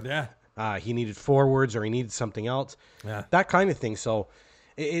 4. Yeah. He needed forwards or he needed something else. Yeah. That kind of thing. So.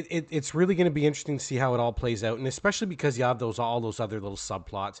 It's really going to be interesting to see how it all plays out, and especially because you have all those other little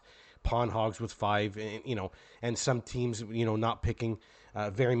subplots, Pawn Hogs with 5, and, and some teams not picking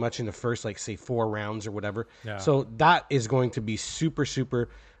very much in the first, like say 4 rounds or whatever. Yeah. So that is going to be super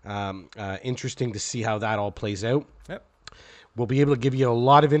interesting to see how that all plays out. Yep. We'll be able to give you a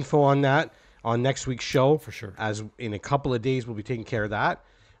lot of info on that on next week's show for sure. As in a couple of days, we'll be taking care of that.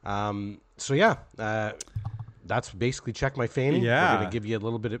 That's basically Check My Fanny. Yeah. We're going to give you a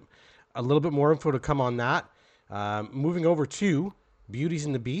little bit more info to come on that. Moving over to Beauties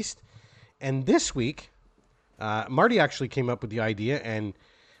and the Beast. And this week, Marty actually came up with the idea, and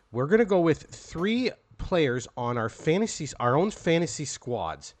we're going to go with 3 players on our own fantasy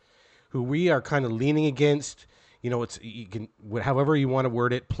squads who we are kind of leaning against. You can, however you want to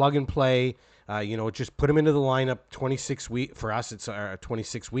word it, plug and play. Just put them into the lineup 26 weeks. For us, it's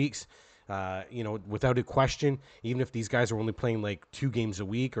 26 weeks. Without a question, even if these guys are only playing like 2 games a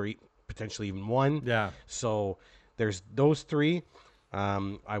week or potentially even 1. Yeah. So there's those 3.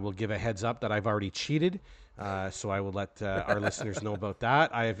 I will give a heads up that I've already cheated. So I will let our listeners know about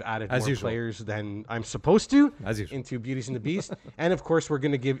that. I have added more players than I'm supposed to into Beauties and the Beast. And of course, we're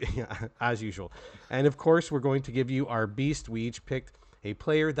going to give, as usual. And of course, we're going to give you our Beast. We each picked a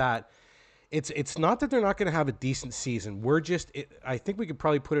player that It's not that they're not going to have a decent season. I think we could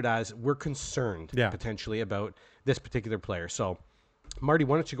probably put it as we're concerned potentially about this particular player. So, Marty,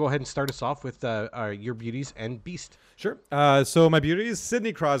 why don't you go ahead and start us off with your Beauties and Beast? Sure. So my beauty is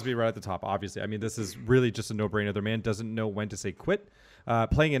Sidney Crosby right at the top, obviously. I mean, this is really just a no-brainer. The man doesn't know when to say quit.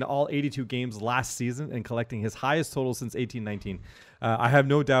 Playing in all 82 games last season and collecting his highest total since 18-19. I have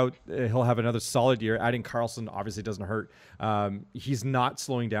no doubt he'll have another solid year. Adding Carlson obviously doesn't hurt. He's not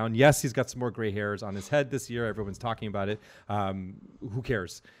slowing down. Yes, he's got some more gray hairs on his head this year. Everyone's talking about it. Who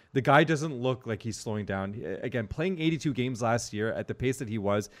cares? The guy doesn't look like he's slowing down. Again, playing 82 games last year at the pace that he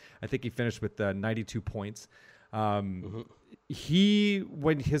was, I think he finished with 92 points. When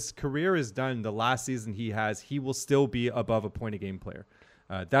his career is done, the last season he will still be above a point a game player.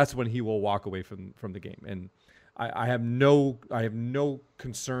 That's when he will walk away from the game. And I have no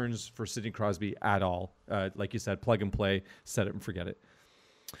concerns for Sidney Crosby at all. Like you said, plug and play, set it and forget it.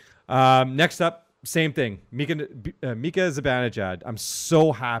 Next up, same thing. Mika Zibanejad. I'm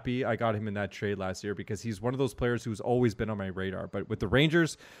so happy I got him in that trade last year because he's one of those players who's always been on my radar. But with the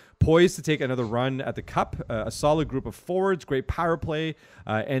Rangers poised to take another run at the Cup, a solid group of forwards, great power play,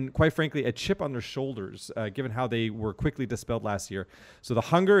 and quite frankly, a chip on their shoulders, given how they were quickly dispelled last year. So the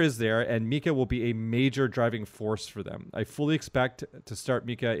hunger is there, and Mika will be a major driving force for them. I fully expect to start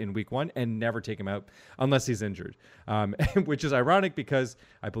Mika in week 1 and never take him out unless he's injured, which is ironic because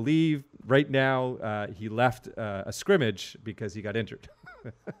I believe right now he left a scrimmage because he got injured.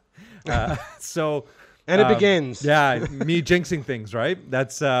 And it begins. Yeah, me jinxing things, right?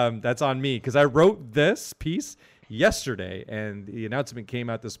 That's on me because I wrote this piece yesterday, and the announcement came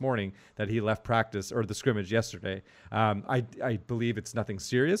out this morning that he left practice or the scrimmage yesterday. I believe it's nothing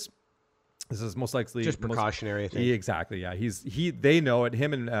serious. This is most likely just precautionary. I think. Exactly. Yeah, they know it.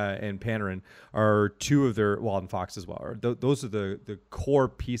 Him and Panarin are two of their, and Fox as well. Those are the core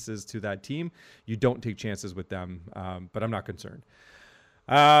pieces to that team. You don't take chances with them, but I'm not concerned.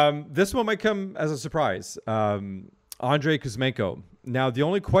 This one might come as a surprise. Andrei Kuzmenko. Now, the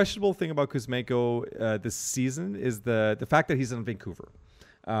only questionable thing about Kuzmenko this season is the fact that he's in Vancouver,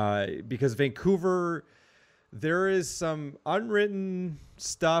 because Vancouver. There is some unwritten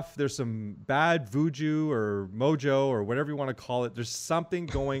stuff. There's some bad voodoo or mojo or whatever you want to call it. There's something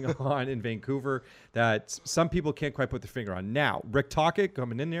going on in Vancouver that some people can't quite put their finger on. Now, Rick Tocchet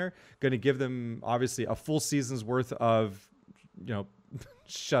coming in there, going to give them obviously a full season's worth of,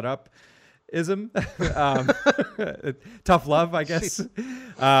 shut up ism. Tough love, I guess,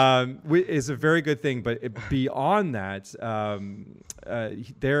 is a very good thing. But beyond that,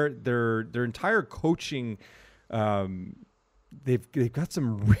 their entire coaching, they've got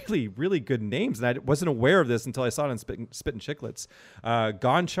some really, really good names, and I wasn't aware of this until I saw it on Spit and Chicklets.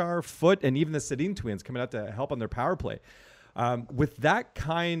 Gonchar, Foot, and even the Sedin twins coming out to help on their power play. With that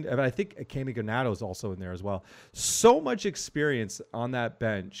kind of, I think Cami Donato is also in there as well. So much experience on that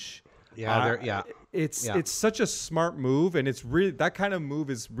bench. It's such a smart move, and it's really, that kind of move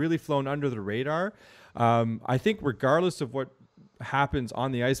is really flown under the radar. I think regardless of what happens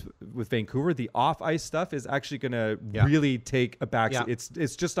on the ice with Vancouver, the off ice stuff is actually going to really take a back. It's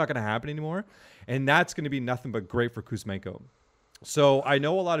just not going to happen anymore, and that's going to be nothing but great for Kuzmenko. So I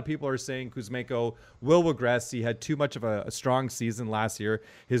know a lot of people are saying Kuzmenko will regress. He had too much of a strong season last year.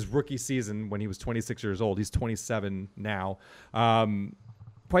 His rookie season when he was 26 years old. He's 27 now.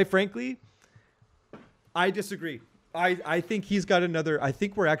 Quite frankly, I disagree. I think he's got another. I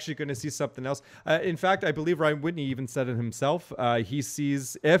think we're actually going to see something else. In fact, I believe Ryan Whitney even said it himself. He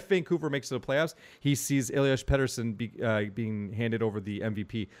sees, if Vancouver makes it to the playoffs, he sees Elias Pettersson being handed over the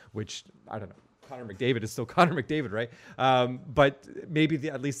MVP, which I don't know. Connor McDavid is still Connor McDavid, right? But maybe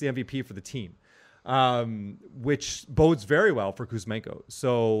at least the MVP for the team, which bodes very well for Kuzmenko.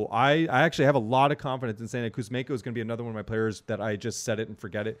 So I actually have a lot of confidence in saying that Kuzmenko is going to be another one of my players that I just set it and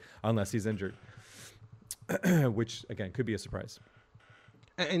forget it unless he's injured. Which, again, could be a surprise.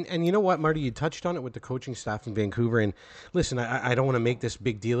 And you know what, Marty, you touched on it with the coaching staff in Vancouver. And listen, I don't want to make this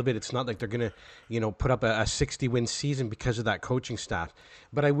big deal of it. It's not like they're going to, put up a 60-win season because of that coaching staff.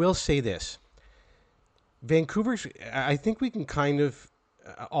 But I will say this. Vancouver's, I think we can kind of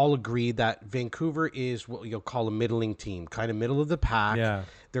all agree that Vancouver is what you'll call a middling team, kind of middle of the pack. Yeah.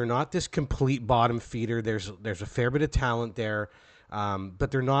 They're not this complete bottom feeder. There's a fair bit of talent there.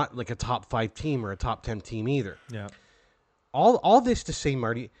 But they're not like a top 5 team or a top 10 team either. Yeah. All this to say,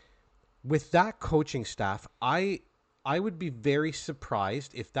 Marty, with that coaching staff, I would be very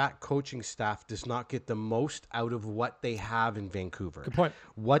surprised if that coaching staff does not get the most out of what they have in Vancouver. Good point.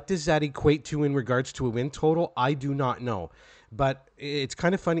 What does that equate to in regards to a win total? I do not know. But it's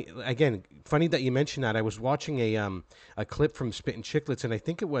kind of funny. Again, funny that you mentioned that. I was watching a clip from Spit and Chicklets, and I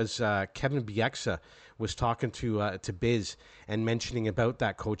think it was Kevin Bieksa was talking to Biz and mentioning about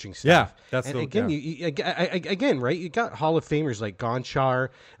that coaching staff. Yeah, that's again, right? You got Hall of Famers like Gonchar,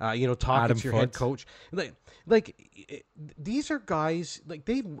 talking Adam to your Foote. head coach. Like these are guys like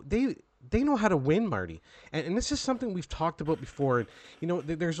they know how to win, Marty. And this is something we've talked about before.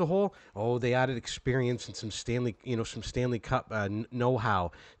 There's a whole, they added experience and some Stanley Cup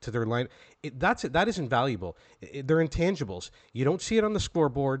know-how to their line. That is invaluable. They're intangibles. You don't see it on the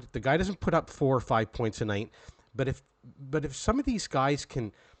scoreboard. The guy doesn't put up 4 or 5 points a night. But if some of these guys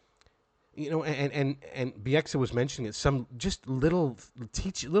can, and Bieksa was mentioning it, some just little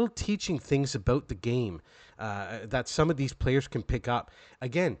teaching things about the game that some of these players can pick up.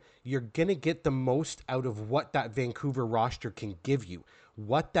 Again, you're going to get the most out of what that Vancouver roster can give you.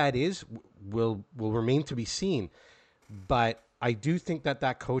 What that is will remain to be seen. But I do think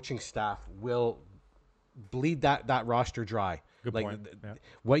that coaching staff will bleed that roster dry. Good point. Yeah.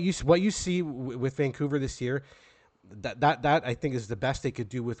 What you see with Vancouver this year, that I think is the best they could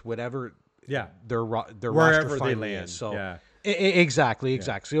do with whatever their wherever roster they land land. is. So yeah. Exactly.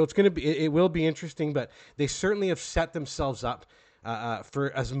 So it's going to it will be interesting, but they certainly have set themselves up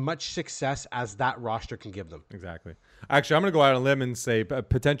for as much success as that roster can give them. Exactly. Actually, I'm going to go out on a limb and say a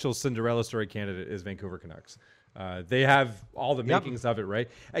potential Cinderella story candidate is Vancouver Canucks. They have all the makings of it, right?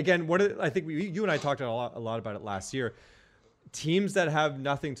 Again, I think you and I talked a lot about it last year. Teams that have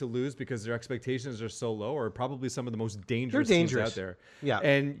nothing to lose because their expectations are so low are probably some of the most dangerous teams out there. Yeah.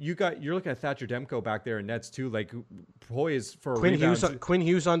 And you're looking at Thatcher Demko back there in nets too, like poised for Quinn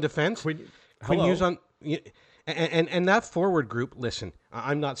Hughes on defense. Quinn Hughes on. And that forward group, listen,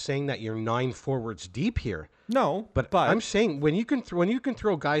 I'm not saying that you're 9 forwards deep here. No, but I'm saying when you can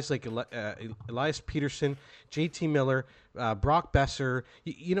throw guys like Elias Peterson, JT Miller, Brock Besser,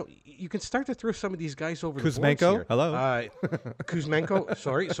 you can start to throw some of these guys over the boards here. Hello. Kuzmenko.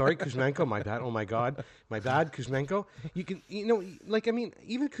 Sorry, Kuzmenko. My bad. Oh my God, my bad. Kuzmenko. You can,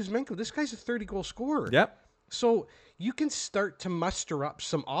 even Kuzmenko. This guy's a 30-goal scorer. Yep. So you can start to muster up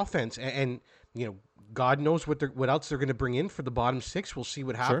some offense, and God knows what else they're going to bring in for the bottom 6. We'll see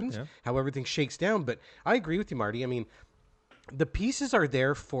what happens, how everything shakes down. But I agree with you, Marty. I mean, the pieces are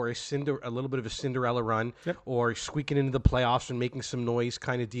there for a little bit of a Cinderella run, or squeaking into the playoffs and making some noise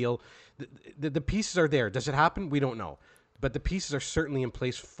kind of deal. The pieces are there. Does it happen? We don't know. But the pieces are certainly in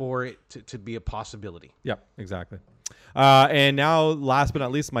place for it to be a possibility. Yeah, exactly. And now, last but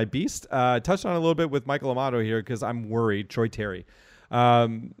not least, my beast. Touched on a little bit with Michael Amato here because I'm worried. Troy Terry.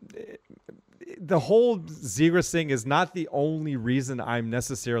 The whole Zegras thing is not the only reason I'm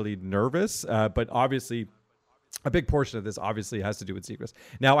necessarily nervous, but obviously a big portion of this obviously has to do with Zegras.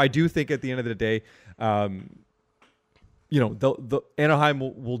 Now, I do think at the end of the day, the Anaheim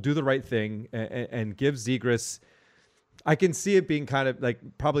will do the right thing and give Zegras. I can see it being kind of like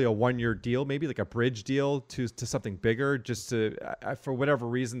probably a 1-year deal, maybe like a bridge deal to something bigger, just to for whatever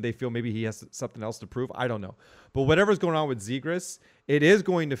reason they feel maybe he has something else to prove. I don't know. But whatever's going on with Zegras, it is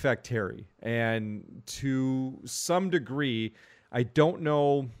going to affect Terry. And to some degree, I don't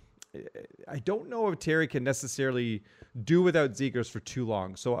know if Terry can necessarily do without Zegras for too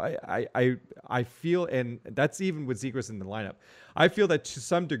long. So I feel, and that's even with Zegras in the lineup, I feel that to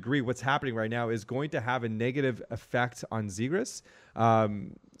some degree what's happening right now is going to have a negative effect on Zegras.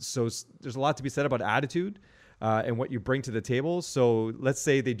 So there's a lot to be said about attitude and what you bring to the table. So let's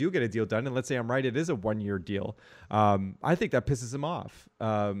say they do get a deal done, and let's say I'm right, it is a 1-year deal. I think that pisses him off.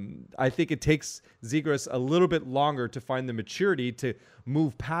 I think it takes Zegras a little bit longer to find the maturity to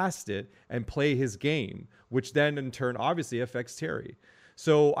move past it and play his game, which then in turn obviously affects Terry.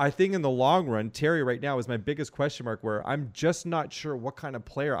 So I think in the long run, Terry right now is my biggest question mark, where I'm just not sure what kind of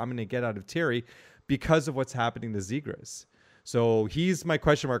player I'm going to get out of Terry because of what's happening to Zegras. So he's my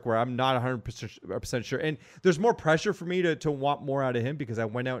question mark, where I'm not 100% sure. And there's more pressure for me to want more out of him because I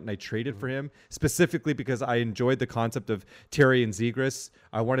went out and I traded for him specifically because I enjoyed the concept of Terry and Zegras.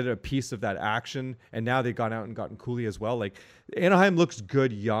 I wanted a piece of that action. And now they've gone out and gotten Cooley as well. Like, Anaheim looks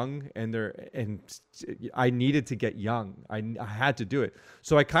good young, and I needed to get young. I had to do it.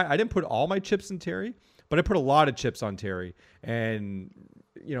 So I didn't put all my chips in Terry, but I put a lot of chips on Terry. And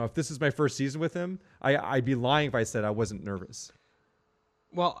if this is my first season with him, I'd be lying if I said I wasn't nervous.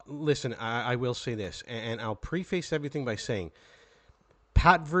 Well, listen, I will say this, and I'll preface everything by saying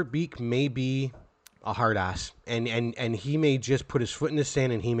Pat Verbeek may be a hard ass, and he may just put his foot in the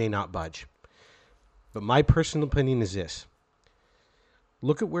sand and he may not budge. But my personal opinion is this.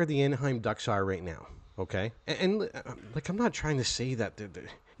 Look at where the Anaheim Ducks are right now, okay? And like, I'm not trying to say that they're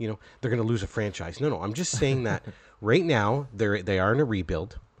going to lose a franchise. No, I'm just saying that right now they are in a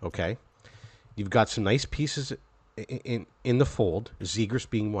rebuild, okay? You've got some nice pieces in the fold, Zegras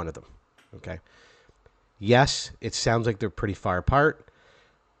being one of them, okay? Yes, it sounds like they're pretty far apart.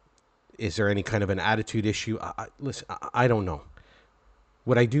 Is there any kind of an attitude issue? Listen, I don't know.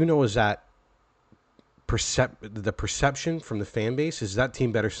 What I do know is that the perception from the fan base is that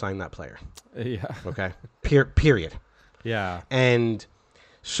team better sign that player. Yeah. Okay. Period. Yeah. And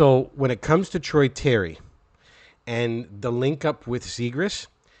so when it comes to Troy Terry and the link up with Zegras,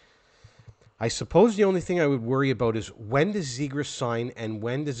 I suppose the only thing I would worry about is when does Zegras sign and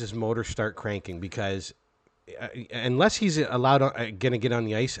when does his motor start cranking? Because unless he's allowed going to get on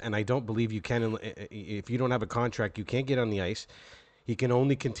the ice, and I don't believe you can, if you don't have a contract, you can't get on the ice. He can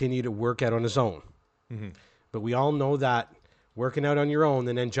only continue to work out on his own. Mm-hmm. But we all know that working out on your own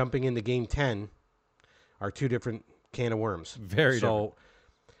and then jumping into game 10 are two different can of worms. Very different.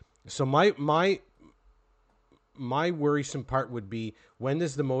 So my worrisome part would be, when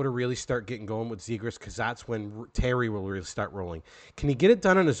does the motor really start getting going with Zegras? Because that's when Terry will really start rolling. Can he get it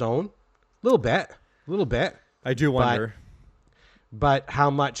done on his own? A little bit. I do wonder. But how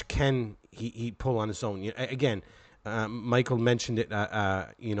much can he pull on his own? Again, Michael mentioned it,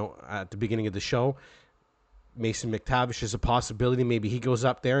 at the beginning of the show. Mason McTavish is a possibility. Maybe he goes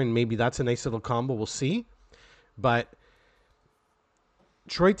up there, and maybe that's a nice little combo. We'll see. But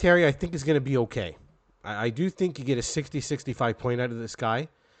Troy Terry, I think, is going to be okay. I do think you get a 60, 65 point out of this guy.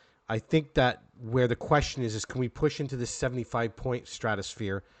 I think that where the question is can we push into the 75-point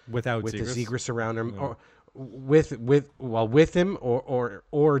stratosphere with Zegras? The Zegras around him, or with him,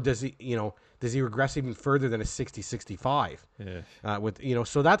 or does he regress even further than a 60, 65? Yeah.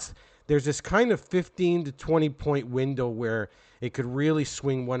 So that's there's this kind of 15 to 20 point window where it could really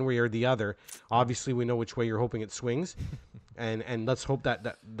swing one way or the other. Obviously, we know which way you're hoping it swings, and let's hope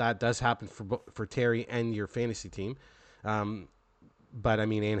that does happen for Terry and your fantasy team. But I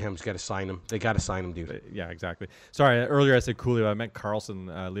mean, Anaheim's got to sign him. They got to sign him, dude. Yeah, exactly. Sorry, earlier I said Coolio. I meant Carlson,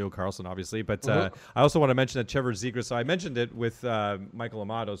 Leo Carlson, obviously. But I also want to mention that Trevor Zegras. So I mentioned it with Michael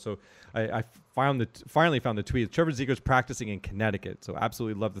Amato. So I finally found the tweet. Trevor Zegras practicing in Connecticut. So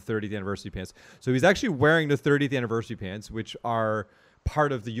absolutely love the 30th anniversary pants. So he's actually wearing the 30th anniversary pants, which are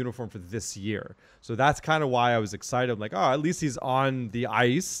part of the uniform for this year. So that's kind of why I was excited. I'm like, oh, at least he's on the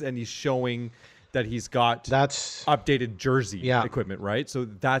ice and he's showing that he's got updated jersey equipment, right? So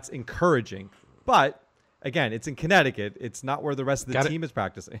that's encouraging. But again, it's in Connecticut. It's not where the rest of the team is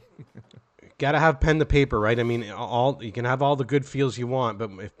practicing. Got to have pen to paper, right? I mean, you can have all the good feels you want,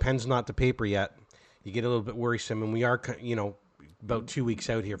 but if pen's not to paper yet, you get a little bit worrisome. And we are, about 2 weeks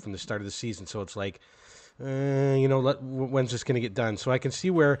out here from the start of the season, so it's like, when's this going to get done? So I can see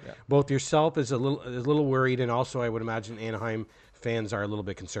where both yourself is a little worried, and also I would imagine Anaheim fans are a little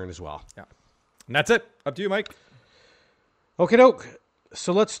bit concerned as well. Yeah. And that's it. Up to you, Mike. Okay, doke.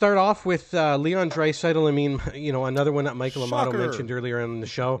 So let's start off with Leon Draisaitl. I mean, another one that Michael Amato mentioned earlier on the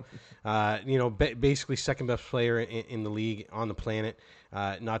show. Basically second best player in the league, on the planet.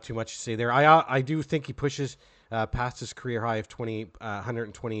 Not too much to say there. I do think he pushes past his career high of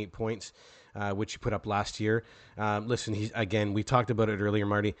 128 points, which he put up last year. Listen, we talked about it earlier,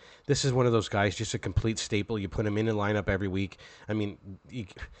 Marty. This is one of those guys, just a complete staple. You put him in a lineup every week. I mean,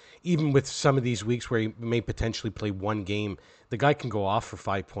 even with some of these weeks where he may potentially play one game, the guy can go off for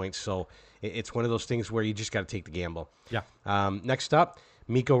 5 points. So it's one of those things where you just got to take the gamble. Yeah. Next up,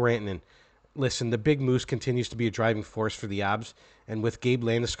 Mikko Rantanen. Listen, the Big Moose continues to be a driving force for the Abs. And with Gabe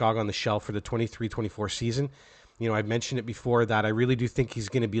Landeskog on the shelf for the 23-24 season, I've mentioned it before that I really do think he's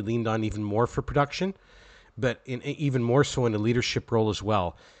going to be leaned on even more for production, but even more so in a leadership role as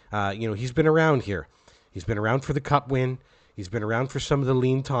well. He's been around here. He's been around for the Cup win. He's been around for some of the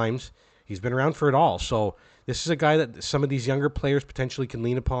lean times. He's been around for it all. So this is a guy that some of these younger players potentially can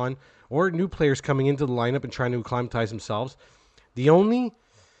lean upon, or new players coming into the lineup and trying to acclimatize themselves. The only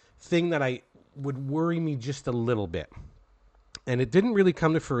thing that I would worry me just a little bit, and it didn't really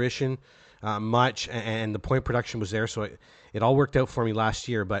come to fruition much, and the point production was there, so it all worked out for me last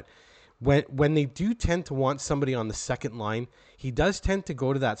year. But when they do tend to want somebody on the second line, he does tend to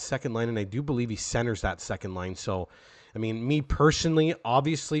go to that second line, and I do believe he centers that second line. So, I mean, me personally,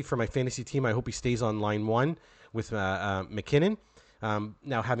 obviously, for my fantasy team, I hope he stays on line one with McKinnon.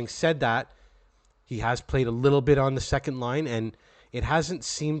 Now, having said that, he has played a little bit on the second line, and it hasn't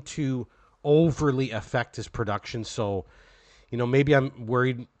seemed to overly affect his production. So, maybe I'm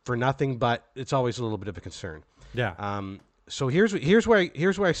worried for nothing, but it's always a little bit of a concern. Yeah. So here's where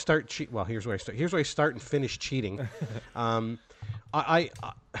I start. Here's where I start and finish cheating. I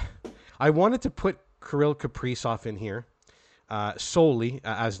wanted to put Kirill Kaprizov in here solely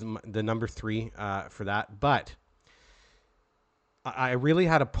as the number 3 for that, but I really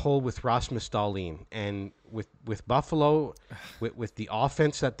had a pull with Rasmus Dahlin, and with Buffalo, with the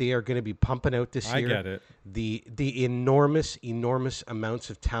offense that they are going to be pumping out this year. I get it. The enormous amounts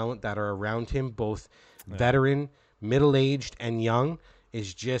of talent that are around him, both veteran, middle-aged, and young,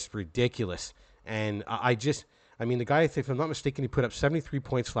 is just ridiculous. And the guy, if I'm not mistaken, he put up 73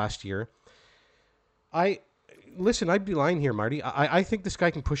 points last year. I'd be lying here, Marty. I think this guy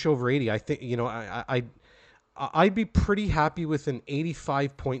can push over 80. I think, I'd be pretty happy with an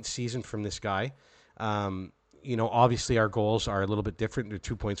 85-point season from this guy. Obviously our goals are a little bit different. They're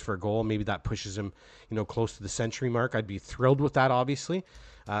 2 points for a goal. Maybe that pushes him, close to the century mark. I'd be thrilled with that, obviously.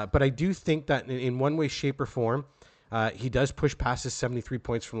 But I do think that in one way, shape, or form, he does push past his 73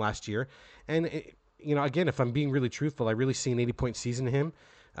 points from last year. And, again, if I'm being really truthful, I really see an 80-point season in him.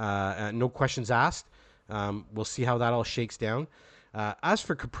 No questions asked. We'll see how that all shakes down. As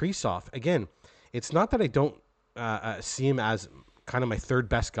for Kaprizov, again, it's not that I don't see him as kind of my third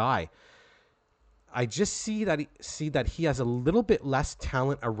best guy. I just see that he has a little bit less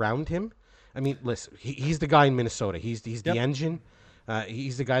talent around him. I mean, listen, he's the guy in Minnesota. He's the engine.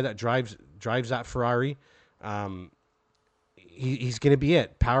 He's the guy that drives that Ferrari. He's going to be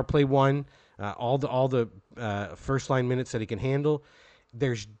it. Power play 1, all the first line minutes that he can handle.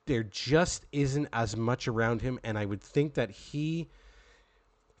 There just isn't as much around him, and I would think that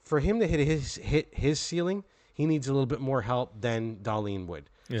for him to hit his ceiling, he needs a little bit more help than Dahlin would.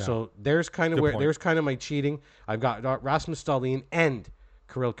 Yeah. So there's kind of my cheating. I've got Rasmus Dahlin and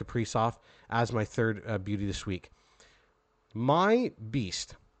Kirill Kaprizov as my third beauty this week. My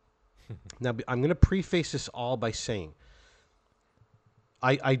beast. Now I'm going to preface this all by saying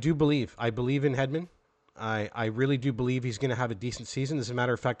I do believe. I believe in Hedman. I really do believe he's going to have a decent season. As a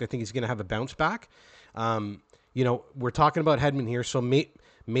matter of fact, I think he's going to have a bounce back. We're talking about Hedman here, so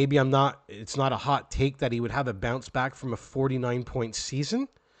maybe it's not a hot take that he would have a bounce back from a 49-point season.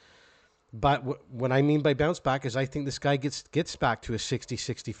 But what I mean by bounce back is I think this guy gets back to a 60,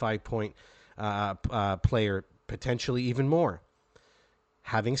 65-point player, potentially even more.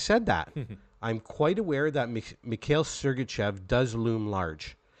 Having said that, I'm quite aware that Mikhail Sergachev does loom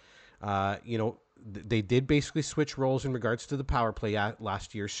large. They did basically switch roles in regards to the power play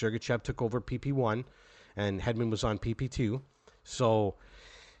last year. Sergachev took over PP1, and Hedman was on PP2. So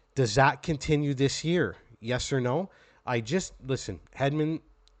does that continue this year? Yes or no? Hedman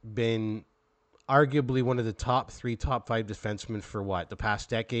been arguably one of the top 5 defensemen for the past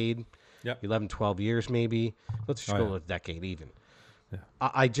decade, 11, 12 years maybe. Let's just go with decade even. Yeah.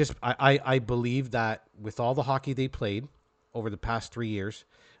 I believe that with all the hockey they played over the past 3 years,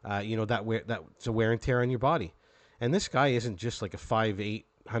 that's a wear and tear on your body. And this guy isn't just like a 5'8",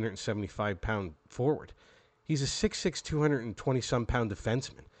 175-pound forward. He's a 6'6", 220-some pound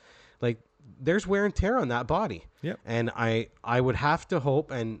defenseman. Like, there's wear and tear on that body. Yep. And I would have to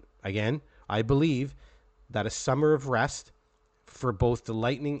hope, and again, I believe that a summer of rest for both the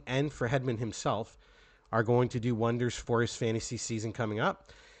Lightning and for Hedman himself are going to do wonders for his fantasy season coming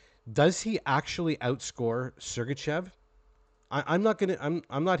up. Does he actually outscore Sergachev? I'm not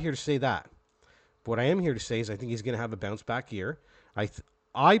here to say that. What I am here to say is I think he's going to have a bounce back year.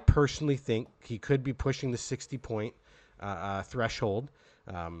 I personally think he could be pushing the 60-point threshold.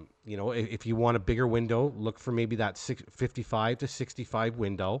 If you want a bigger window, look for maybe that 55 to 65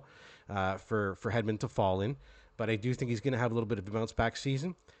 window for Hedman to fall in. But I do think he's going to have a little bit of a bounce back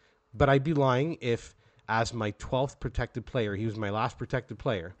season. But I'd be lying if, as my 12th protected player, he was my last protected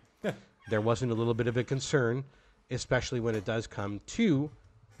player, there wasn't a little bit of a concern, especially when it does come to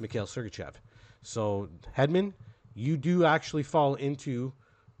Mikhail Sergachev. So, Hedman, you do actually fall into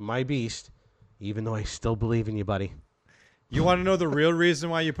my beast, even though I still believe in you, buddy. You want to know the real reason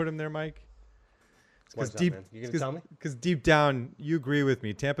why you put him there, Mike? What's up, man? You going to tell me? Because deep down, you agree with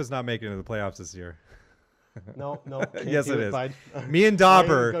me. Tampa's not making it to the playoffs this year. No. Yes, it is. Me and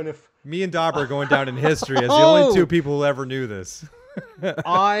Dauber are going down in history as the only two people who ever knew this.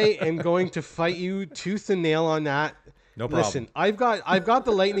 I am going to fight you tooth and nail on that. No problem. Listen, I've got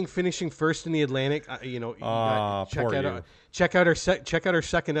the Lightning finishing first in the Atlantic. Check out our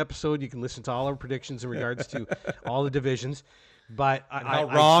second episode. You can listen to all our predictions in regards to all the divisions. But how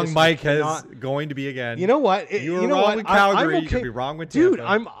wrong Mike is going to be again. You know what? You were wrong with Calgary. You could be wrong with Tampa. Dude,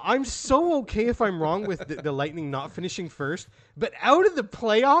 I'm so okay if I'm wrong with the Lightning not finishing first. But out of the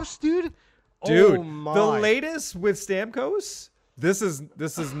playoffs, dude. Oh my. The latest with Stamkos, this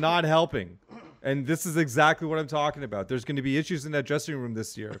is not helping. And this is exactly what I'm talking about. There's going to be issues in that dressing room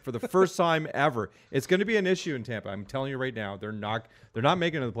this year for the first time ever. It's going to be an issue in Tampa. I'm telling you right now. They're not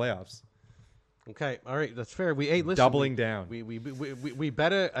making it to the playoffs. Okay, all right, that's fair. Listen, doubling down. We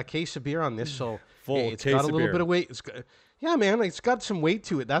bet a case of beer on this, so it's got a little bit of weight. Yeah, man, it's got some weight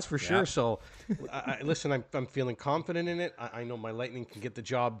to it. That's for sure. So, listen, I'm feeling confident in it. I know my Lightning can get the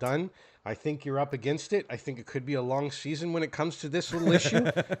job done. I think you're up against it. I think it could be a long season when it comes to this little issue,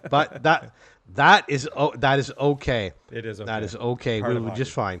 but that is okay. It is okay. That is okay. We're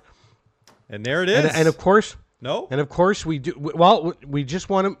just fine. And there it is. And of course, no. And of course, we do. Well, we do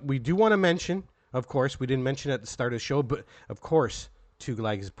want to mention. Of course, we didn't mention it at the start of the show, but of course, Two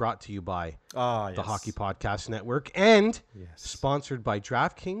Gulag is brought to you by the Hockey Podcast Network and sponsored by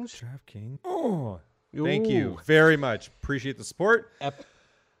DraftKings. Oh, thank you very much. Appreciate the support.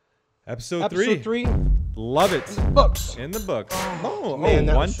 Episode 3. Love it. In the books. Oh, man,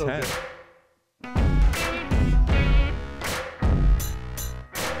 110. So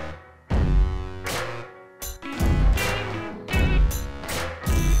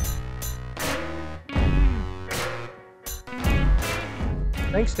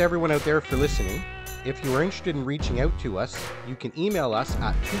Thanks to everyone out there for listening. If you are interested in reaching out to us, you can email us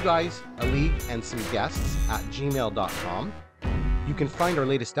at twoguysaLeagueandsomeguests@gmail.com. You can find our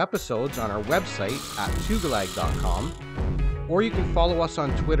latest episodes on our website at twogulag.com, or you can follow us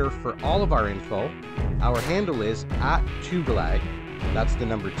on Twitter for all of our info. Our handle is @2gulag. That's the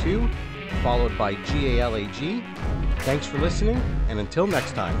number 2, followed by GALAG. Thanks for listening, and until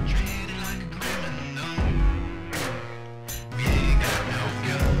next time.